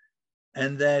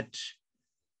 And that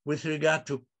with regard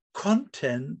to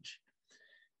content,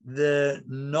 the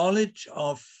knowledge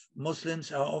of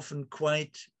Muslims are often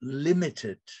quite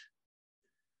limited.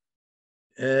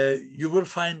 You will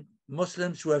find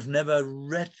Muslims who have never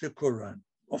read the Quran.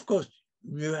 Of course,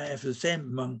 you have the same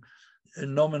among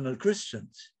nominal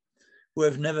Christians who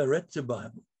have never read the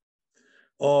Bible,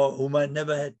 or who might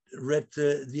never have read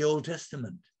the Old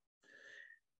Testament.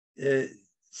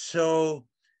 So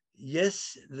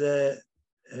yes, the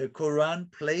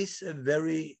Quran plays a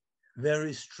very,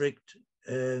 very strict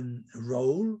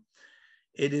role.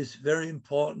 It is very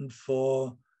important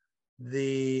for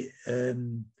the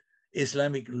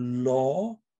Islamic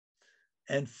law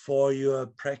and for your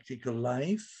practical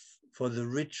life, for the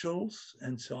rituals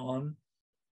and so on.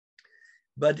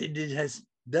 But it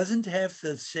doesn't have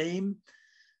the same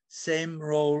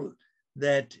role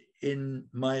that in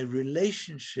my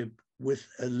relationship with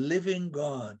a living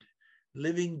God,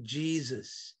 living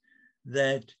Jesus,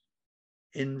 that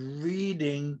in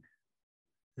reading,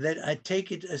 that I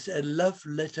take it as a love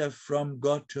letter from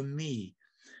God to me,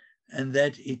 and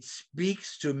that it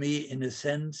speaks to me in a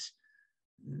sense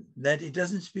that it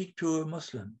doesn't speak to a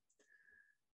Muslim.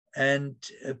 And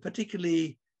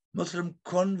particularly Muslim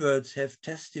converts have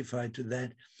testified to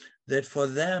that for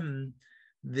them,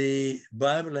 the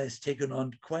Bible has taken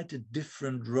on quite a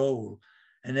different role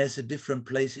and has a different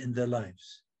place in their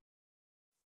lives.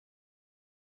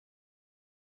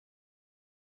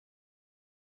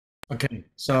 Okay,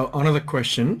 so another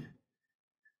question.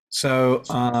 So,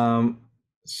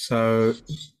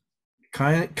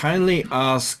 kindly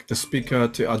ask the speaker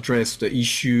to address the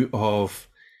issue of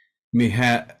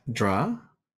mihadra.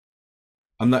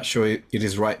 I'm not sure it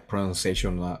is right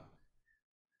pronunciation or not.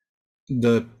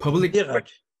 The public,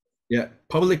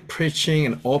 public preaching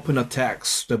and open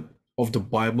attacks of the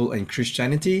Bible and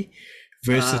Christianity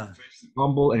versus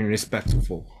humble and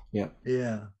respectful. Yeah.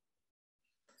 Yeah.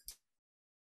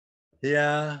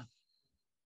 Yeah.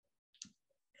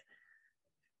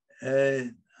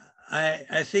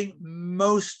 I think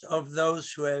most of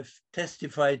those who have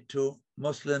testified to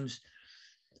Muslims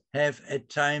have at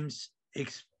times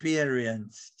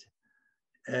experienced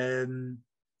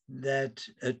that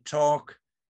a talk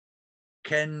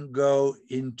can go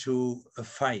into a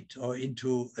fight or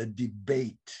into a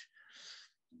debate,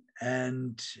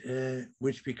 and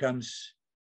which becomes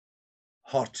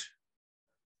hot.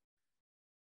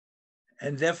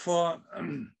 And therefore,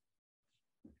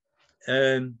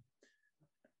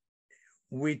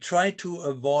 we try to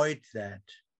avoid that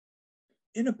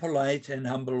in a polite and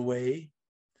humble way.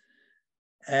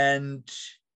 And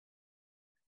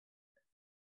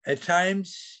at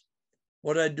times,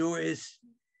 what I do is,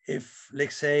 if,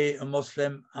 let's say, a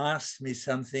Muslim asks me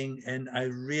something and I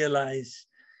realize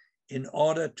in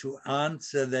order to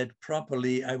answer that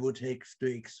properly, I would have to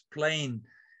explain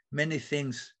many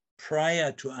things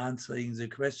prior to answering the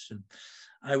question,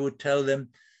 I would tell them,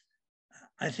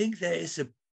 I think there is a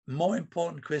more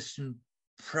important question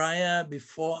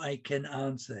before I can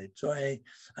answer it. So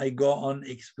I go on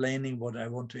explaining what I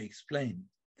want to explain.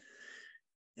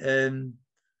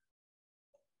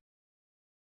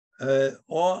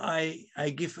 Or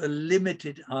I give a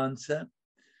limited answer,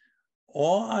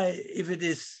 or if it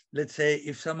is, let's say,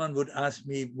 if someone would ask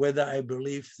me whether I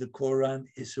believe the Quran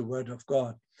is the word of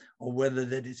God or whether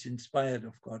that is inspired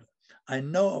of God, I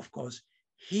know, of course,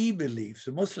 he believes,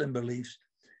 the Muslim believes,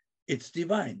 it's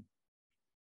divine.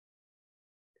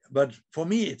 But for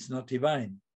me, it's not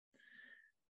divine.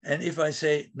 And if I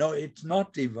say, no, it's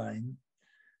not divine,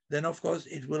 then of course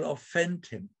it will offend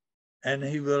him and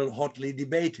he will hotly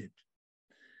debate it.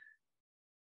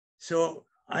 So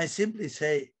I simply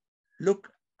say,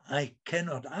 look, I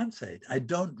cannot answer it. I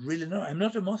don't really know. I'm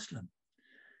not a Muslim.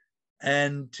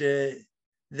 And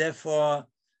therefore,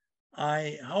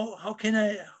 how can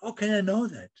I know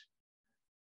that?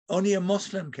 Only a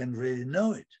Muslim can really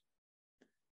know it.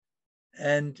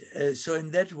 And so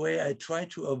in that way, I try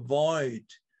to avoid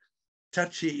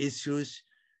touchy issues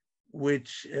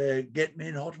which get me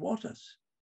in hot waters.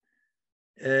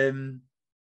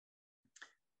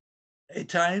 At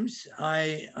times,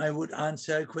 I would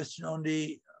answer a question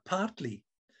only partly,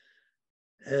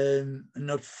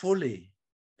 not fully.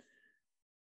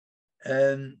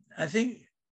 I think,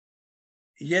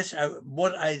 yes,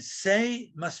 what I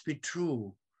say must be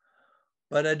true,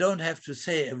 but I don't have to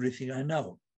say everything I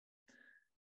know.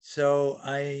 So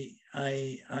I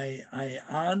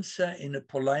answer in a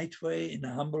polite way, in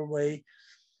a humble way,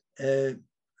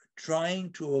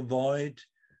 trying to avoid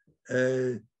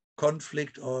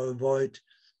conflict or avoid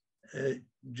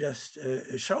just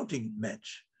a shouting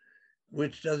match,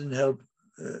 which doesn't help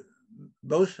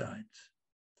both sides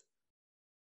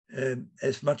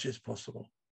as much as possible.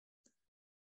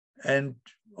 And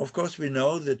of course, we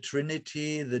know the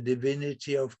Trinity, the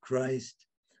divinity of Christ.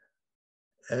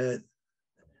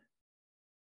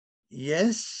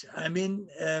 Yes, I mean,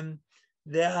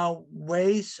 there are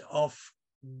ways of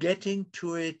getting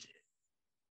to it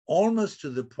almost to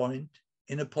the point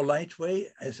in a polite way,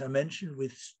 as I mentioned,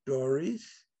 with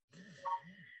stories.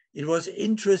 It was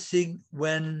interesting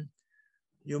when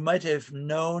you might have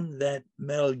known that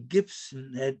Mel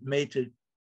Gibson had made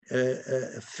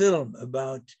a film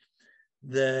about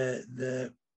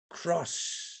the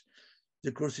cross,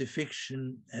 the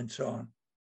crucifixion, and so on,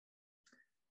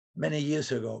 many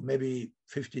years ago, maybe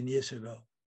 15 years ago.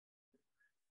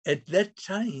 At that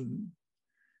time,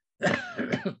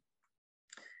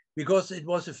 because it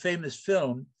was a famous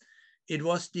film, it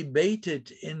was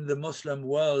debated in the Muslim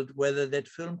world whether that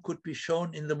film could be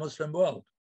shown in the Muslim world.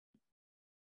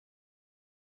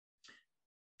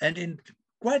 And in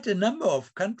quite a number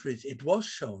of countries, it was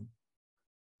shown.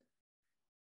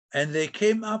 And they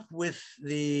came up with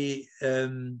the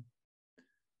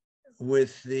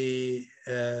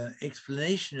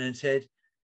explanation and said,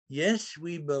 yes,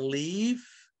 we believe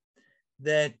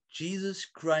that Jesus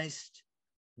Christ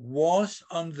was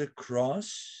on the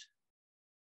cross,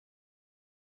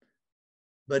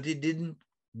 but he didn't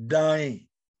die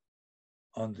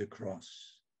on the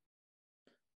cross.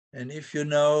 And if you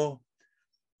know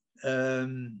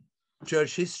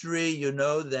church history, you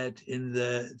know that in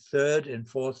the 3rd and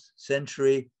 4th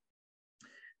century,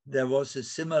 there was a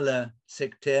similar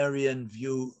sectarian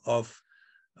view of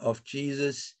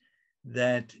Jesus,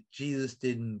 that Jesus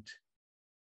didn't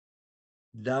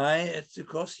die at the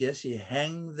cross. Yes, he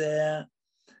hung there,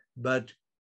 but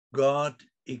God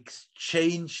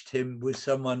exchanged him with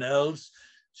someone else.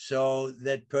 So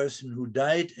that person who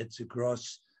died at the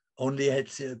cross only had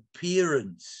the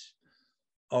appearance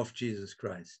of Jesus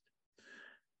Christ.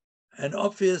 And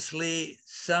obviously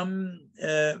some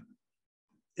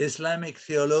Islamic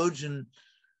theologians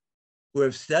who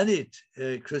have studied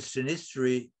Christian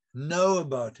history know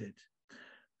about it,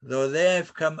 though they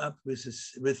have come up with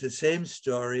the same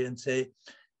story and say,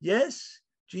 yes,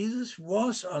 Jesus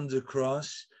was on the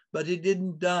cross, but he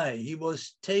didn't die. He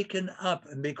was taken up.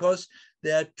 And because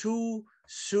there are 2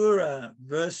 surah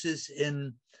verses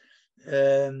in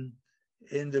the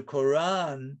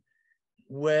Quran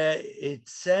where it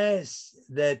says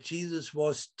that Jesus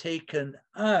was taken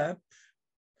up,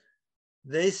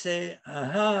 they say,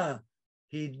 aha,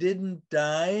 he didn't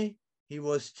die, he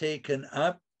was taken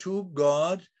up to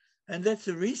God, and that's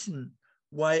the reason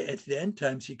why at the end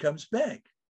times he comes back.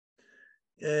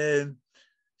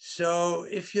 So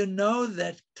if you know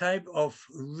that type of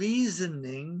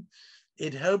reasoning,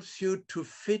 it helps you to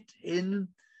fit in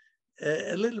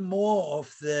a little more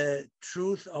of the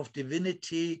truth of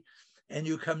divinity, and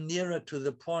you come nearer to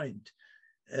the point.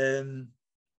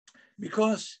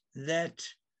 Because that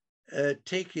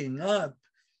taking up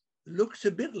looks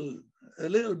a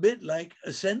little bit like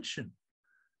ascension,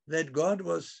 that God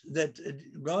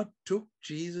took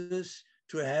Jesus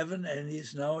to heaven and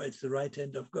he's now at the right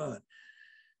hand of God.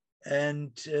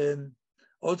 And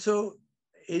also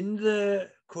in the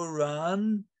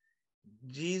Quran,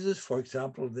 Jesus, for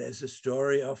example, there's a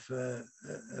story of a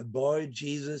boy,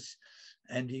 Jesus,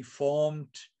 and he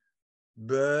formed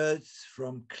birds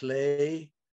from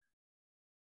clay.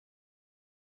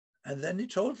 And then he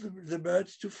told the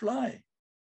birds to fly,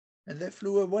 and they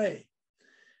flew away.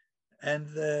 And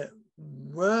the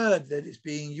word that is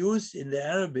being used in the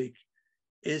Arabic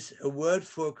is a word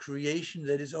for creation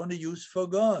that is only used for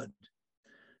God.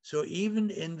 So even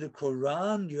in the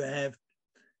Quran, you have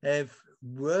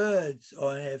words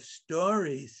or have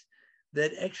stories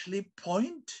that actually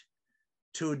point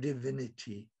to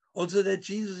divinity. Also that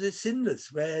Jesus is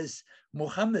sinless, whereas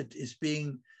Muhammad is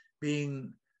being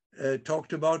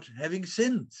talked about having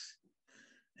sins,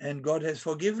 and God has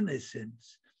forgiven his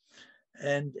sins.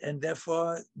 And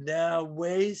therefore, there are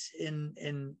ways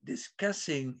in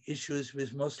discussing issues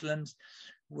with Muslims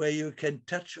where you can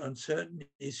touch on certain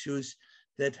issues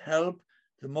that help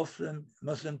the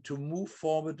Muslim to move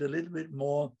forward a little bit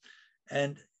more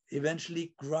and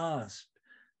eventually grasp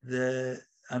the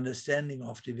understanding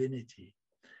of divinity.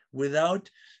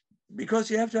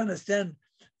 Because you have to understand,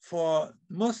 for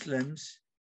Muslims,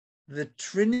 the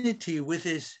Trinity, which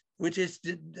is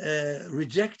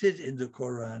rejected in the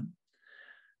Quran,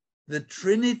 the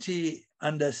Trinity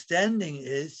understanding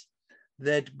is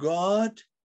that God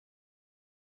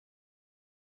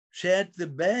shared the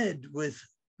bed with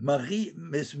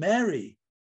Miss Mary,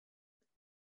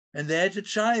 and they had a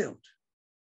child,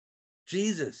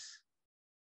 Jesus.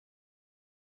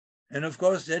 And of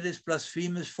course, that is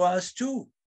blasphemous for us too.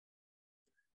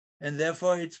 And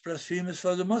therefore, it's blasphemous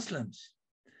for the Muslims.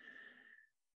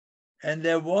 And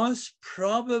there was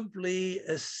probably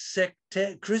a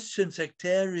Christian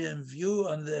sectarian view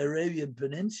on the Arabian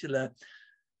Peninsula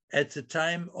at the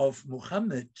time of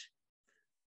Muhammad,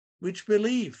 which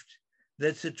believed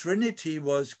that the Trinity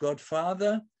was God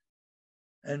Father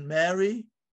and Mary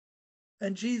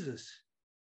and Jesus.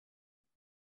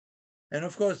 And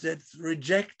of course, that's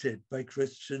rejected by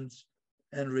Christians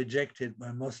and rejected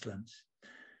by Muslims.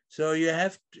 So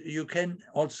you can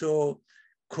also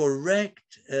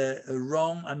correct a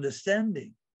wrong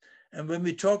understanding. And when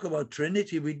we talk about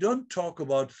Trinity, we don't talk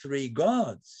about three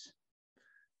gods.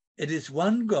 It is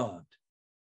one God.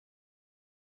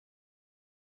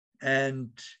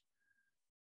 And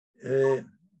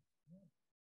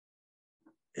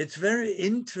it's very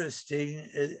interesting.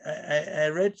 I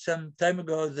read some time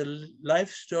ago the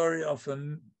life story of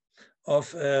a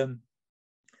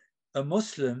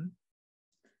Muslim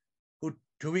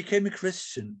who became a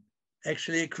Christian,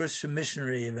 actually a Christian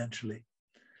missionary eventually,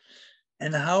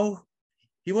 and how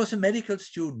he was a medical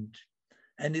student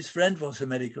and his friend was a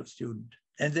medical student,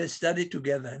 and they studied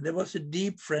together, and there was a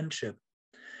deep friendship,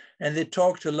 and they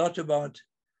talked a lot about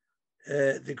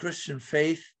the Christian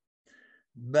faith,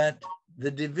 but the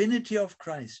divinity of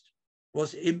Christ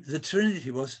the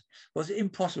Trinity was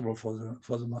impossible for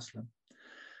the Muslim.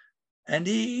 And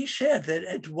he shared that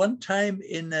at one time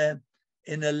in a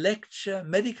lecture,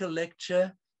 medical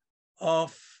lecture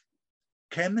of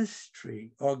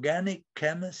chemistry, organic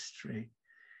chemistry,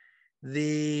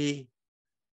 the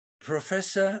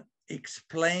professor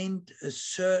explained a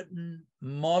certain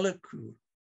molecule,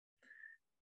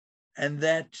 and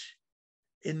that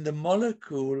in the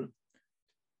molecule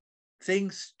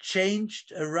things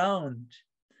changed around,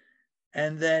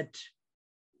 and that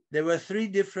there were three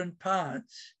different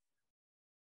parts,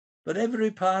 but every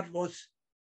part was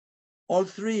all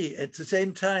three at the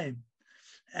same time.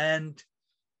 And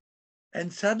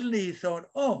suddenly he thought,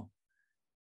 oh,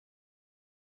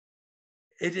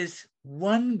 it is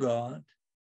one God.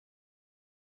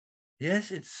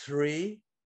 Yes, it's three.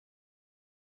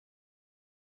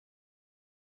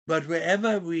 But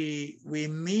wherever we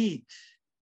meet,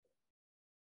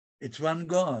 it's one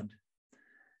God.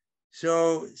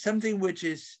 So something which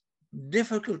is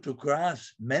difficult to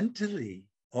grasp mentally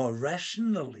or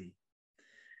rationally,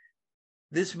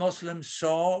 this Muslim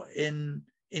saw in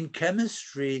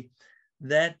chemistry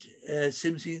that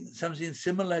something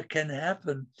similar can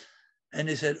happen. And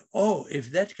he said, oh,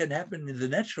 if that can happen in the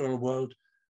natural world,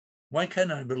 why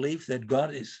can't I believe that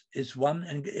God is one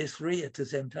and is three at the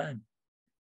same time?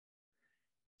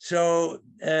 So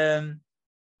there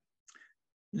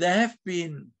have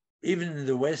been, even in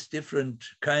the West, different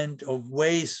kind of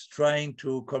ways trying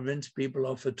to convince people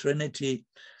of a Trinity.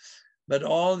 But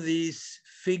all these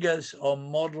figures or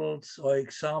models or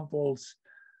examples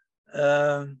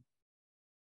are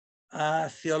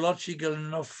theological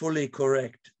and not fully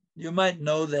correct. You might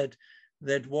know that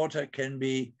water can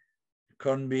be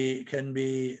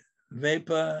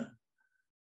vapor,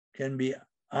 can be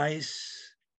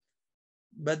ice,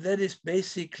 but that is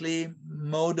basically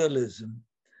modalism,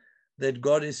 that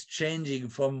God is changing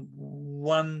from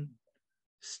one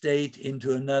state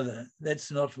into another. That's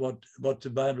not what the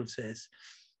Bible says.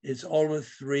 It's always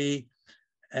three,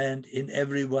 and in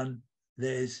everyone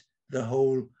there is the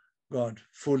whole God,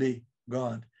 fully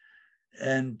God.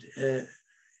 And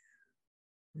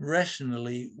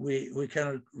rationally, we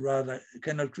can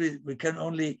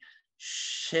only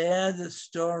share the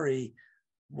story,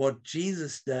 what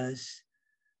Jesus does,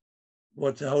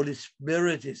 what the Holy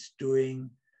Spirit is doing,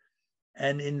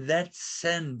 and in that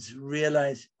sense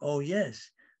realize, oh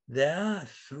yes, there are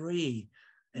three,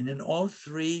 and in all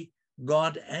three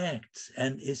God acts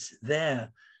and is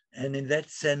there, and in that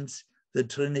sense the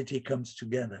Trinity comes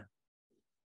together.